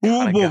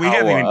boy, we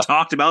haven't even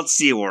talked about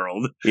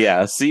SeaWorld.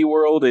 Yeah,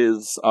 SeaWorld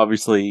is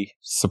obviously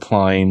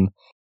supplying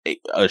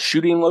a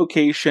shooting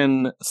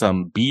location,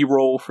 some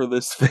B-roll for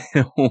this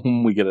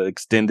film. We get an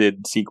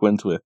extended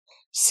sequence with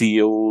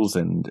seals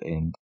and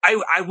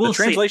I will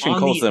say, the translation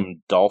calls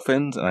them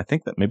dolphins, and I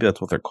think that maybe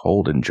that's what they're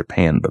called in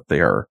Japan, but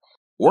they are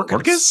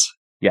orcas. Orcas?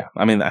 Yeah,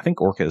 I mean, I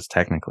think orca is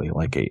technically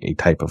like a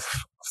type of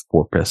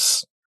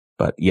porpoise,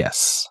 but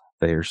yes,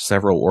 there's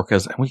several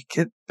orcas,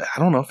 and I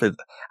don't know if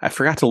I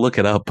forgot to look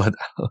it up, but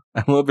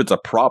I don't know if it's a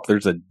prop.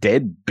 There's a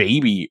dead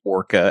baby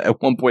orca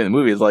at one point in the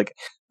movie. It's like,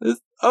 this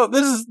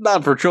is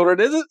not for children,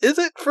 is it? Is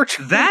it for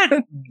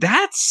children?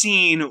 That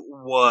scene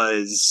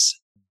was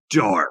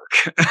dark.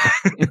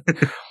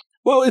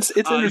 Well, it's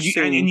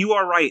interesting. And you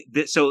are right.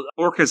 So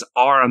orcas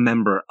are a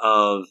member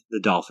of the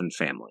dolphin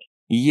family.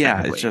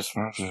 Yeah, it's just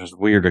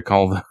weird to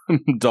call them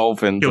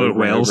dolphins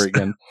over and over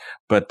again.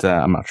 But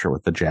I'm not sure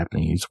what the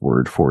Japanese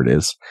word for it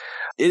is.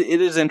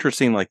 It is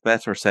interesting, like,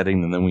 that's our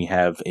setting, and then we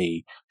have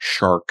a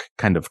shark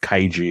kind of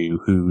kaiju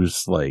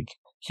who's like,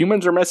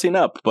 humans are messing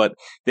up, but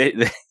they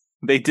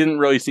didn't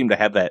really seem to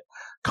have that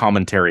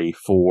commentary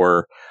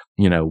for,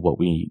 what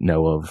we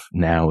know of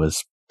now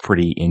as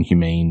pretty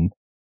inhumane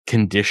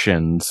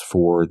conditions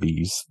for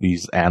these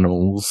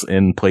animals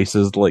in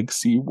places like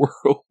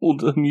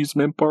SeaWorld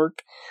Amusement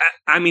Park.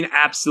 I mean,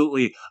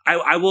 absolutely.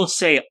 I will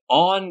say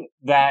on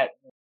that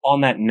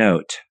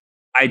note,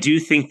 I do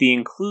think the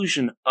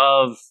inclusion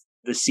of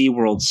the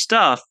SeaWorld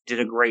stuff did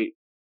a great.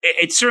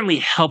 It certainly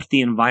helped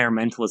the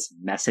environmentalist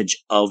message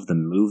of the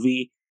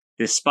movie,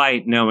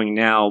 despite knowing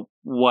now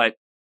what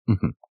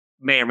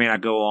may or may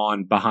not go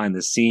on behind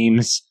the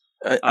scenes.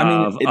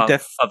 Of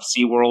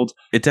SeaWorld.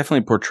 It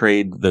definitely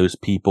portrayed those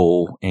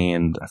people,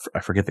 and I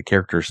forget the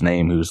character's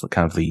name, who's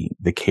kind of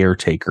the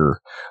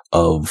caretaker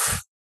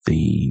of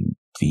the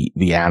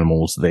the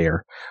animals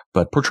there,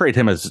 but portrayed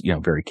him as,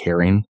 very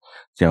caring.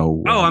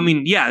 I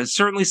mean, yeah,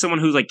 certainly someone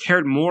who's like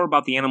cared more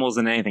about the animals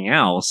than anything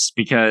else,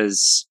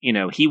 because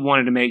he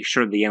wanted to make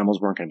sure the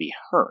animals weren't going to be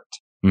hurt.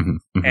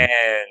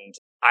 And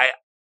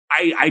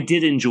I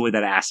did enjoy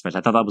that aspect.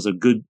 I thought that was a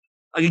good.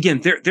 Like,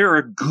 again, there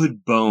are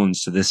good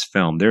bones to this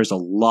film. There's a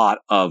lot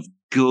of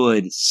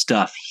good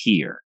stuff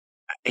here.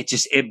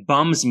 It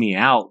bums me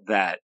out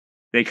that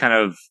they kind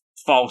of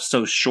fall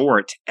so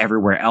short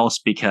everywhere else,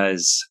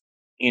 because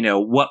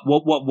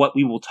what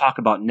we will talk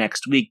about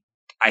next week,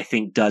 I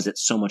think, does it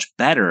so much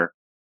better.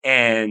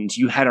 And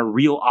you had a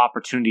real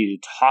opportunity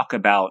to talk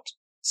about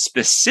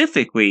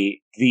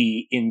specifically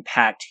the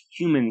impact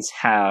humans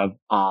have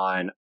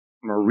on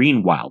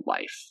marine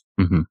wildlife.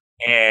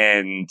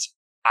 And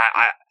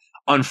I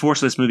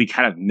unfortunately, this movie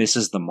kind of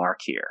misses the mark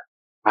here.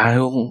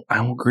 I'll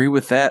agree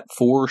with that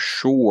for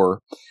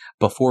sure.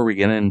 Before we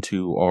get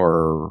into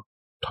our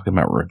talking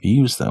about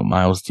reviews, though,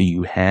 Miles, do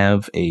you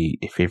have a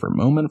favorite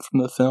moment from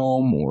the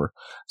film, or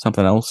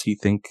something else you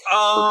think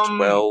worked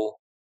well?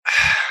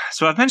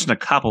 So I've mentioned a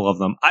couple of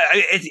them.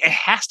 It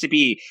has to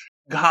be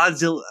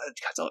Godzilla.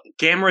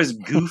 Gamera's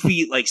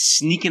goofy, like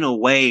sneaking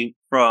away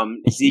from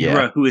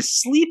Zigra, who is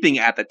sleeping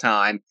at the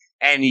time,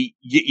 and he,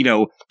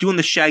 doing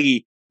the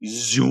Shaggy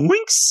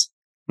zoinks,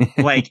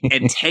 like,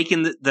 and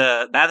taking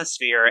the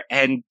bathysphere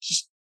and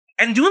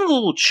doing a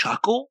little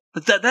chuckle.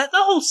 That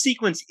whole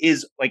sequence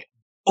is like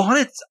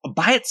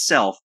by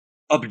itself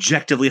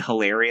objectively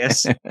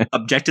hilarious,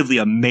 objectively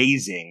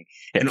amazing,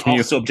 and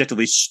also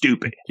objectively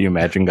stupid. Can you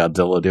imagine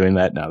Godzilla doing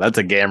that? No, that's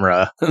a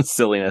Gamera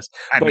silliness.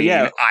 I could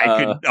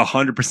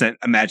 100%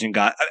 imagine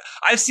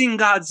I've seen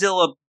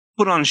Godzilla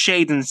put on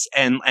shades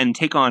and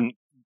take on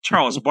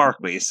Charles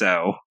Barkley,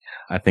 so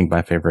I think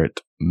my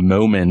favorite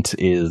moment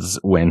is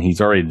when he's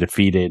already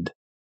defeated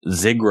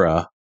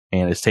Zigra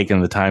and is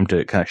taking the time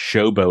to kind of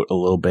showboat a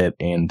little bit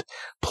and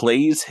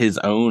plays his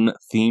own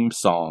theme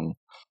song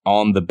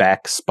on the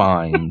back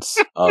spines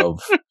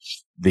of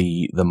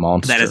the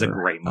monster. That is a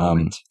great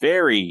moment.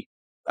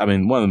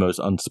 One of the most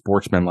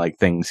unsportsmanlike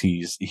things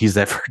he's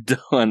ever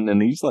done,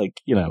 and he's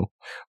like,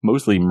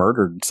 mostly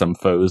murdered some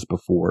foes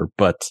before,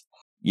 but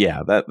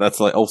yeah, that's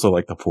like also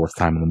like the fourth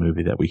time in the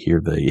movie that we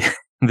hear the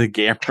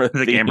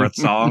Gamera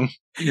song.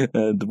 It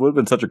would have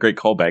been such a great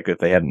callback if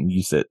they hadn't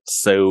used it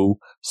so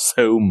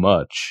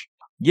much.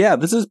 Yeah,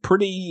 this is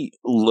pretty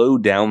low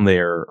down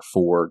there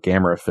for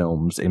Gamera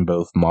films in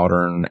both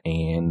modern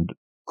and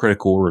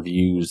critical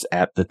reviews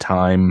at the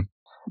time.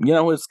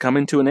 It's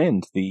coming to an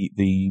end.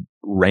 The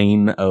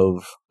reign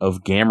of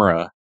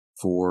Gamera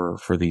for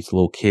these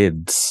little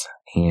kids,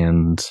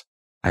 and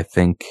I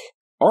think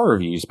our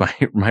reviews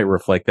might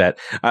reflect that.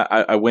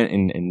 I went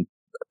and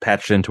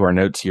patched into our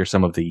notes here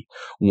some of the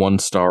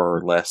 1-star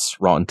or less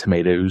Rotten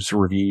Tomatoes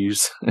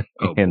reviews.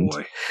 Oh, and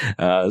boy.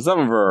 Some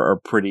of them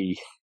are pretty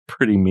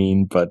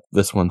mean, but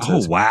this one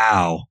says, "Oh,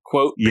 wow.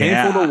 Quote,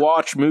 painful to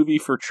watch movie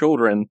for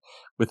children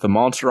with the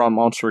monster on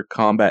monster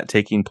combat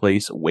taking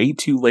place way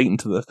too late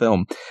into the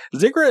film.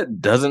 Zigra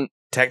doesn't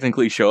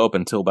technically show up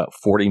until about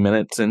 40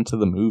 minutes into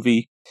the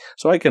movie,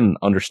 so I can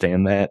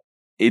understand that.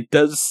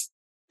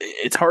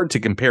 It's hard to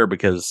compare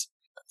because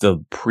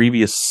the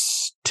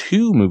previous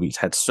two movies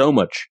had so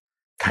much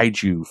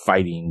kaiju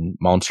fighting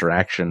monster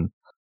action,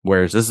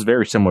 whereas this is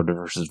very similar to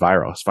versus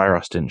Viros.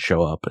 Viros didn't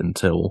show up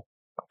until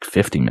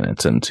 50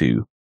 minutes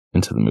into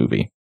the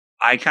movie.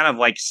 I kind of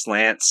like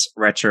Slant's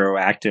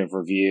retroactive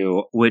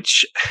review,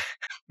 which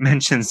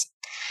mentions,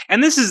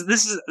 and this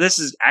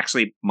is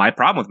actually my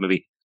problem with the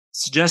movie.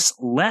 It's just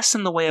less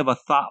in the way of a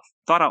thought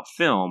out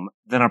film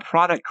than a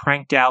product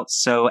cranked out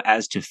so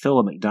as to fill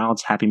a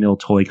McDonald's Happy Meal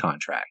toy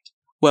contract.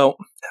 Well,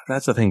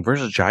 that's the thing.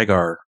 Versus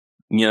Jigar,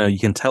 you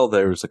can tell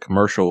there's a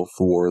commercial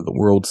for the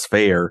World's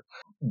Fair,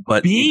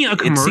 but being a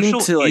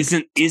commercial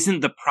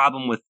isn't the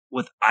problem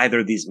with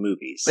either of these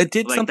movies. It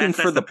did something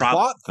for the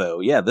plot,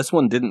 though. Yeah, this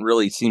one didn't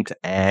really seem to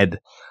add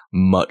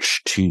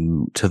much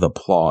to the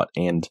plot.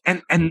 And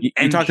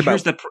you talked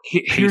about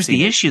here's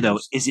the issue, though,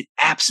 is it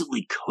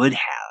absolutely could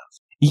have.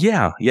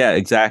 Yeah,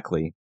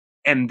 exactly.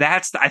 And I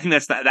think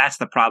that's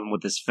the problem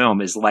with this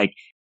film, is like,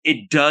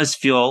 it does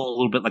feel a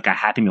little bit like a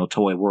Happy Meal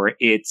toy, where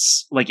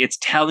it's like it's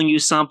telling you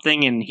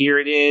something and here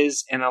it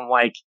is, and I'm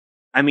like,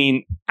 I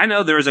mean, I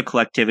know there is a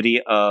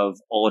collectivity of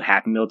old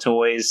Happy Meal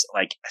toys,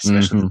 like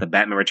especially the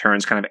Batman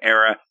Returns kind of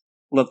era.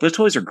 Look, those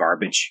toys are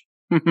garbage.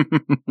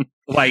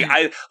 Like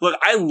I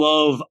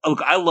love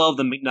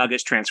the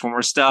McNuggets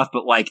Transformers stuff,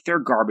 but like they're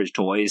garbage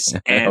toys,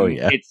 and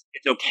it's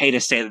okay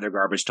to say that they're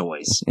garbage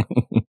toys.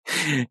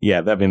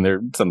 Yeah, I mean,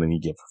 they're something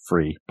you get for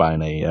free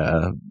buying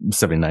a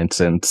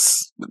 79-cent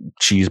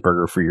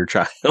cheeseburger for your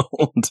child.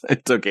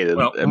 It's okay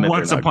to admit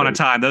once upon a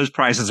time, those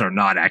prices are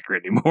not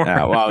accurate anymore.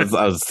 Well,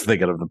 I was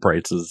thinking of the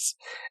prices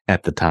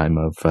at the time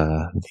of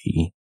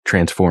the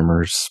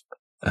Transformers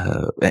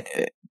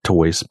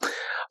toys.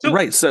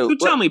 So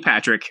tell me,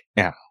 Patrick.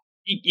 Yeah,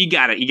 you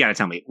gotta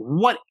tell me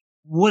what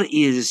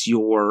is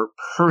your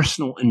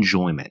personal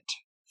enjoyment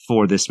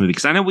for this movie?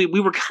 Because I know we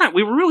were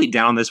really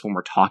down on this when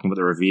we're talking about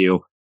the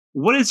review.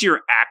 What is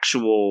your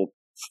actual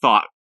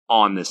thought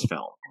on this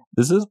film.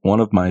 This is one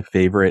of my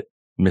favorite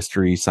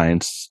Mystery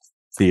Science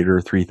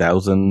Theater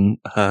 3000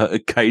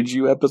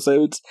 kaiju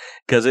episodes,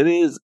 because it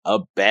is a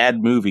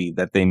bad movie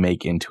that they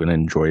make into an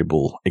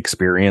enjoyable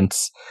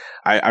experience.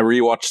 I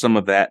rewatched some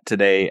of that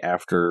today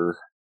after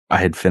I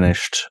had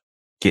finished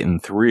getting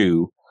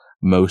through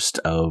most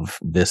of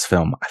this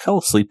film. I fell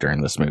asleep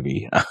during this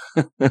movie.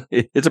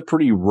 It's a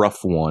pretty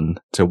rough one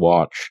to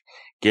watch.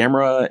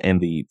 Gamera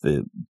and the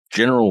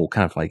general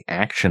kind of like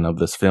action of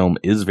this film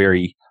is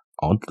very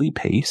oddly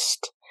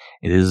paced.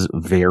 It is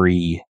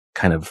very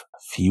kind of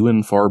few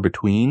and far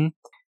between.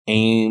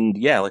 And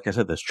yeah, like I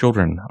said, those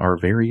children are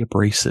very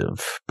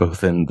abrasive,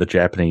 both in the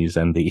Japanese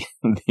and the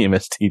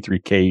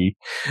MST3K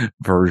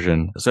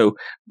version. So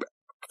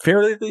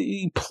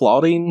fairly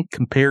plotting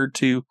compared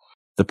to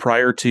the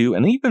prior two,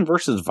 and even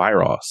versus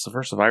Virus.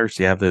 Versus Virus,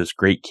 you have those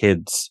great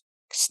kids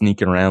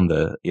sneaking around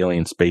the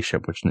alien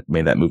spaceship, which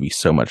made that movie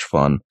so much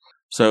fun.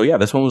 So yeah,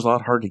 this one was a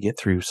lot hard to get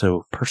through.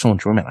 So personal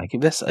enjoyment, I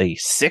give this a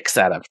 6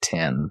 out of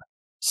 10.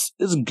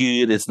 It's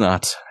good. It's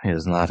not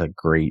a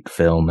great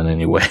film in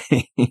any way.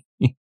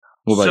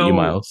 What about you,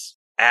 Miles?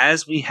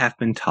 As we have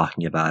been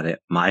talking about it,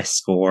 my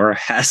score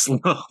has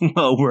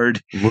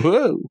lowered.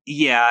 Whoa.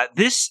 Yeah,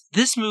 this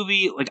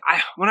movie, like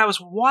when I was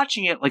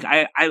watching it, like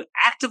I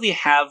actively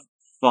have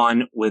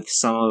fun with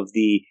some of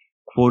the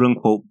quote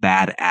unquote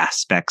bad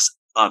aspects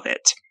of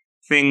it.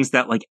 Things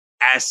that, like,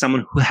 as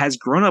someone who has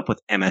grown up with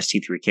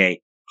MST3K,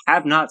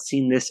 have not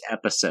seen this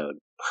episode.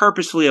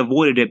 Purposefully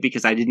avoided it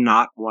because I did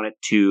not want it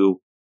to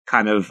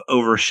kind of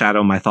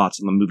overshadow my thoughts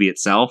on the movie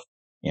itself.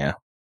 Yeah.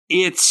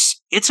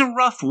 It's a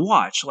rough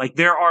watch. Like,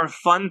 there are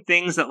fun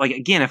things that, like,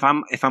 again, if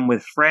I'm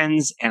with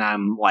friends and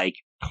I'm like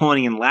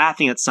pointing and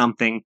laughing at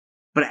something,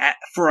 but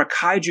for a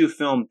kaiju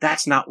film,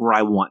 that's not where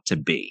I want to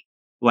be.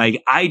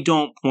 Like, I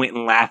don't point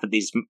and laugh at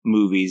these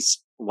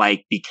movies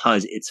like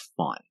because it's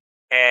fun.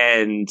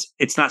 And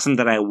it's not something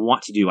that I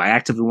want to do. I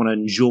actively want to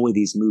enjoy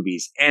these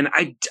movies. And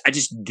I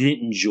just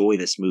didn't enjoy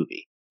this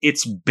movie.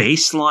 It's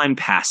baseline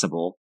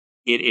passable.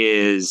 It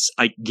is,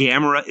 like,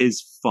 Gamera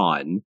is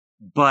fun,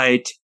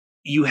 but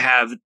you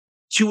have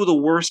two of the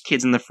worst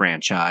kids in the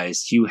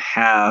franchise. You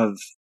have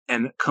a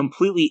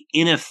completely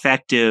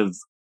ineffective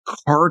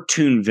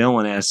cartoon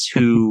villainess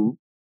who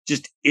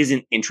just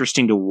isn't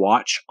interesting to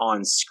watch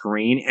on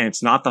screen. And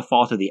it's not the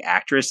fault of the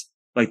actress.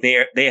 Like,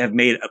 they have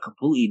made a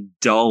completely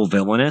dull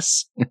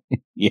villainess.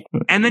 Yeah.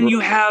 And then you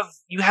have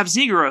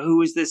Zigra,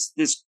 who is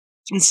this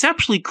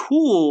conceptually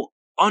cool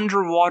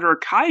underwater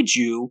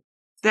kaiju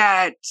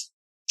that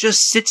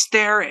just sits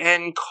there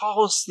and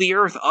calls the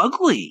earth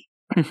ugly.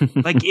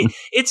 Like,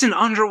 it's an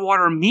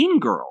underwater mean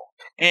girl,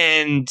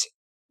 and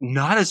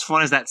not as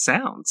fun as that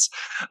sounds.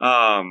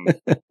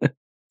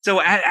 So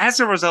as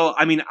a result,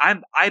 I mean,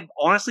 I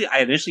honestly, I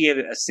initially gave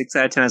it a 6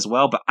 out of 10 as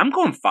well, but I'm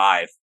going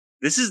 5.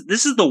 This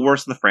is the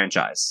worst of the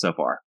franchise so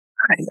far.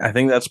 I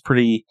think that's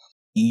pretty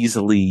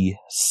easily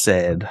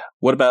said.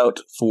 What about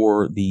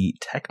for the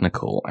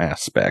technical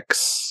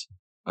aspects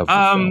of the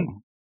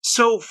film?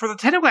 So for the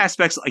technical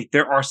aspects, like,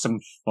 there are some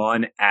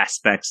fun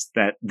aspects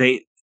that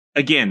they,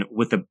 again,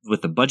 with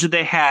the budget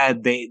they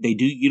had, they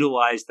do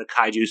utilize the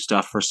kaiju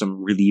stuff for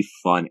some really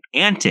fun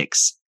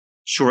antics,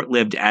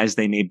 short-lived as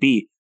they may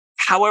be.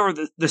 However,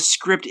 the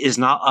script is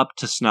not up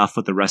to snuff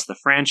with the rest of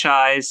the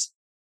franchise.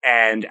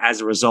 And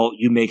as a result,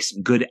 you make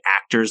some good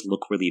actors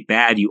look really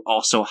bad. You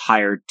also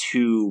hire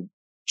 2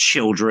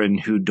 children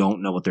who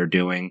don't know what they're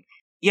doing.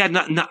 Yeah,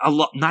 not a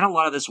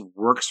lot of this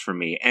works for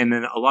me. And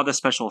then a lot of the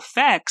special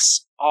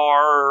effects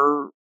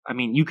are, I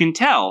mean, you can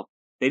tell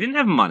they didn't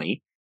have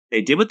money.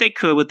 They did what they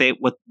could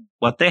with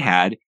what they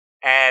had.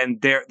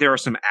 And there are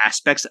some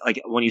aspects,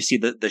 like when you see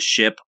the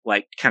ship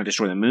like kind of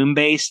destroy the moon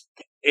base,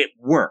 it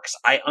works.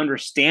 I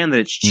understand that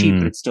it's cheap,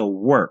 but it still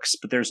works.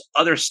 But there's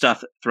other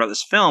stuff throughout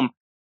this film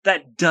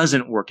that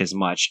doesn't work as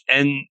much.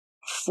 And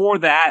for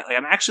that, like,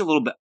 I'm actually a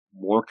little bit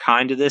more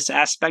kind to this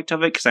aspect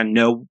of it because I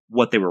know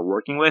what they were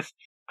working with.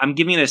 I'm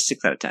giving it a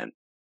 6 out of 10.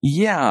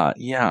 Yeah,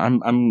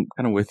 I'm kind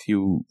of with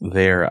you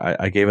there.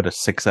 I gave it a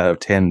 6 out of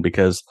 10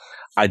 because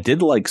I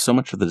did like so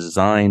much of the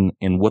design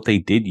and what they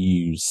did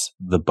use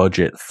the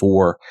budget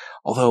for.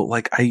 Although,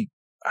 like, I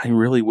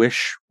really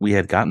wish we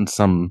had gotten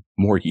some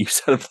more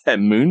use out of that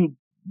moon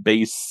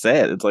base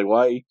set. It's like,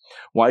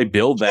 why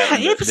build that?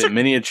 Yeah, it's a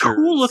miniature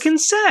cool looking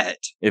set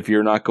if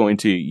you're not going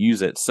to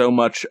use it. So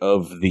much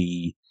of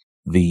the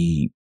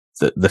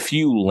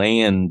few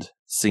land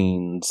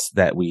scenes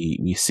that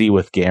we see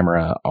with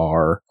Gamera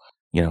are,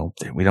 you know,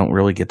 we don't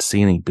really get to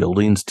see any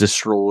buildings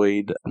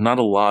destroyed. Not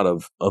a lot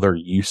of other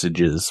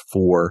usages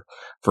for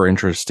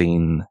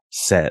interesting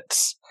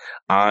sets.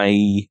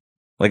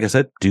 Like I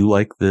said, do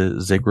like the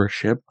Zigra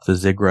ship, the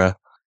Zigra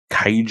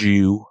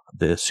kaiju.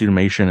 The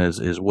suitimation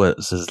is what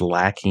is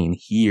lacking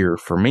here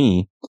for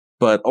me,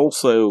 but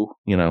also,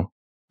 you know,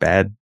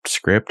 bad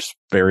script,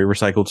 very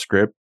recycled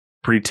script,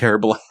 pretty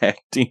terrible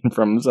acting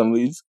from some of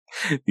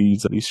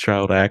these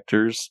child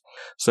actors.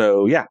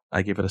 So yeah,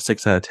 I give it a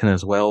 6 out of 10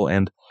 as well.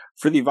 And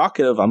for the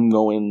evocative, I'm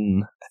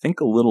going, I think,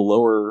 a little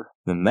lower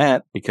than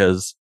that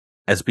because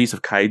as a piece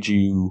of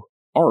kaiju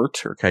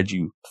art or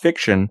kaiju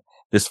fiction,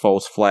 this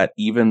falls flat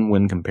even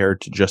when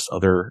compared to just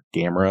other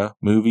Gamera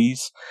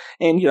movies.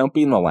 And,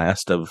 being the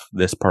last of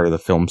this part of the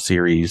film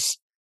series,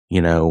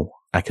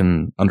 I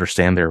can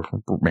understand they're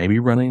maybe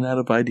running out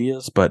of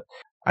ideas, but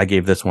I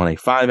gave this one a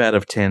 5 out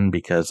of 10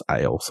 because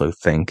I also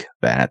think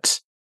that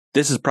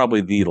this is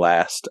probably the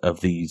last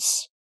of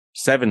these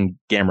 7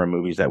 Gamera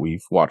movies that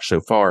we've watched so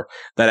far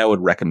that I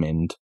would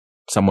recommend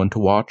someone to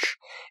watch.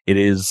 It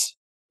is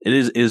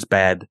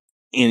bad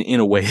in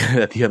a way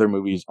that the other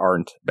movies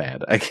aren't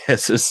bad, I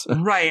guess.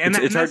 Right, and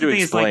it's hard to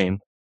explain.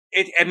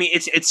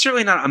 It's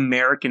certainly not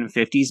American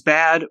 50s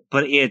bad,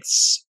 but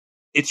it's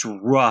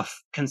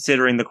rough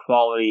considering the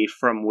quality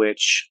from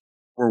which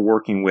we're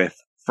working with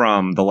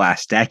from the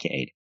last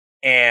decade.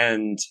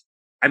 And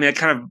it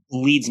kind of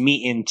leads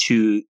me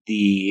into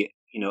the,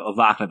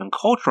 evocative and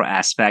cultural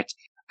aspect.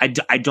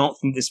 I don't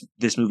think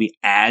this movie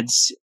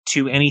adds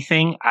to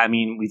anything.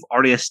 We've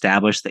already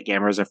established that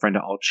Gamera is a friend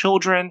to all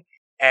children,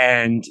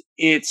 and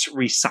it's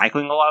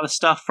recycling a lot of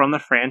stuff from the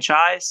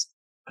franchise.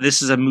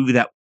 This is a movie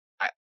that,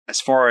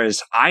 as far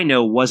as I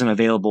know, wasn't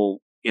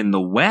available in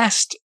the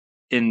West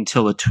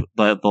until the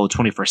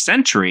 21st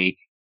century.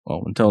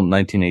 Well, until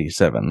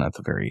 1987 at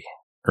the very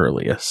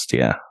earliest,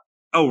 yeah.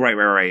 Oh,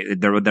 right.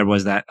 There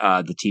was that,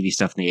 the TV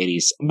stuff in the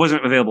 80s. It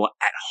wasn't available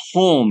at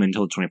home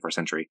until the 21st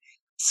century.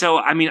 So,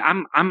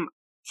 I'm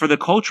for the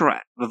cultural,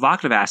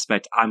 evocative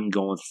aspect, I'm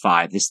going with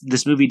 5.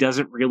 This movie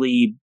doesn't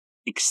really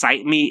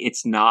excite me.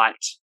 It's not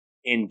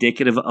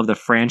indicative of the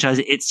franchise.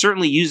 It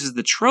certainly uses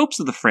the tropes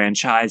of the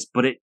franchise,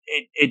 but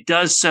it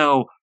does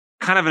so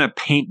kind of in a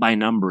paint by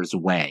numbers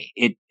way.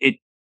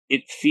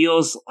 It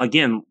feels,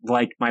 again,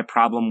 like my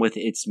problem with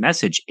its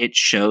message. It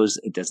shows,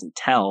 it doesn't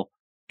tell.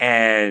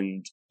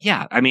 And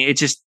yeah, it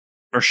just,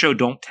 or show,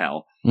 don't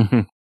tell.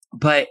 Mm-hmm.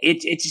 But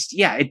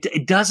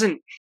it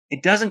doesn't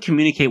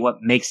communicate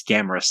what makes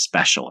Gamera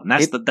special. And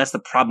that's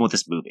the problem with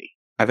this movie.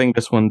 I think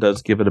this one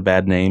does give it a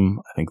bad name.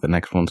 I think the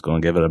next one's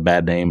going to give it a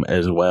bad name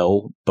as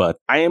well. But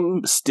I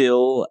am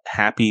still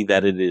happy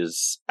that it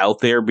is out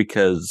there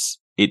because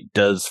it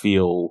does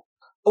feel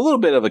a little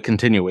bit of a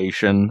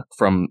continuation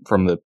from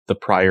the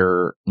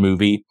prior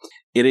movie.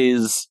 It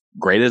is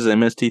great as an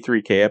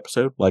MST3K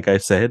episode, like I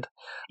said.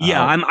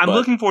 Yeah, I'm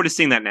looking forward to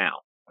seeing that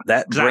now.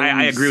 That brings,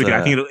 I agree with you.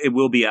 I think it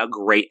will be a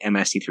great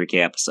MST3K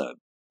episode.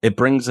 It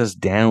brings us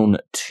down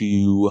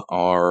to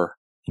our,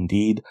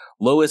 indeed,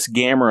 lowest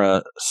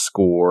Gamera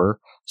score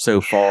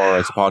so far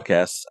as a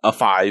podcast, a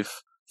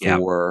 5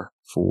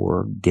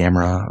 for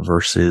Gamera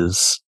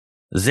versus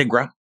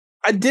Zigra.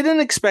 I didn't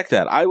expect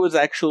that. I was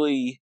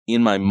actually,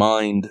 in my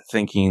mind,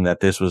 thinking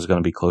that this was going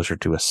to be closer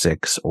to a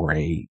 6 or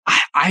a...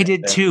 I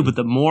did too, but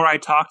the more I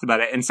talked about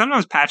it, and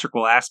sometimes Patrick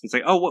will ask me, it's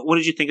like, oh, what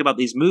did you think about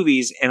these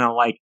movies? And I'm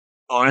like,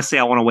 honestly,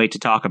 I want to wait to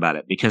talk about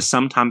it because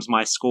sometimes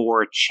my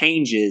score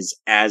changes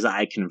as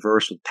I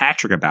converse with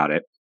Patrick about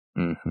it.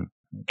 Mm-hmm.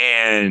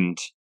 And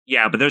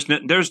yeah, but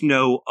there's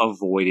no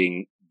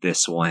avoiding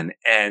this one.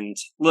 And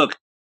look,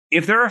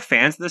 if there are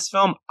fans of this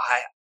film,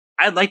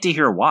 I'd like to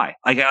hear why.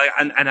 And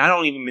I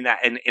don't even mean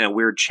that in a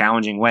weird,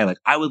 challenging way. Like,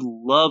 I would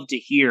love to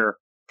hear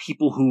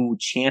people who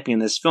champion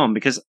this film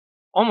because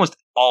almost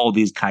all of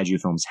these kaiju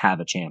films have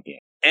a champion.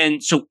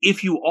 And so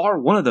if you are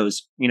one of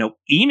those,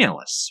 email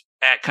us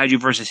at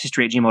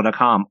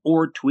kaijuversushistory@gmail.com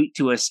or tweet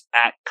to us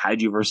at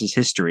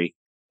kaijuversushistory.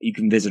 You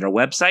can visit our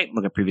website,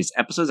 look at previous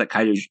episodes at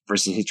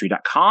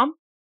kaijuversushistory.com.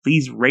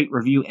 Please rate,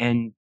 review,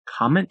 and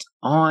comment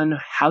on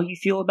how you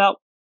feel about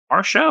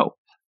our show.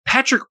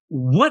 Patrick,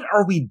 what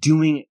are we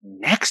doing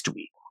next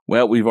week?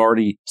 Well, we've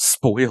already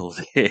spoiled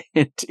it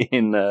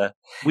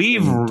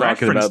we've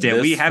referenced it.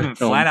 We haven't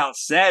flat out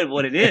said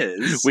what it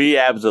is. We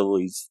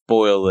absolutely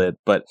spoiled it,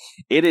 but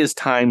it is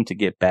time to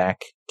get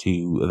back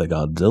to the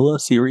Godzilla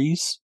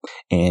series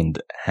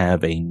and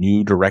have a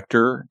new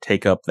director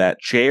take up that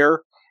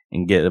chair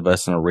and give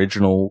us an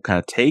original kind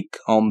of take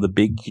on the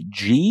Big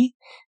G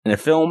in a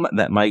film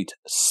that might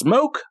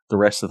smoke the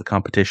rest of the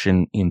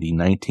competition in the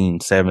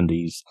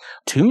 1970s.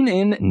 Tune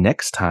in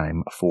next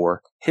time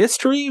for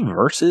History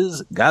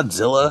versus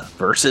Godzilla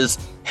versus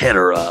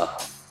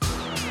Hedorah.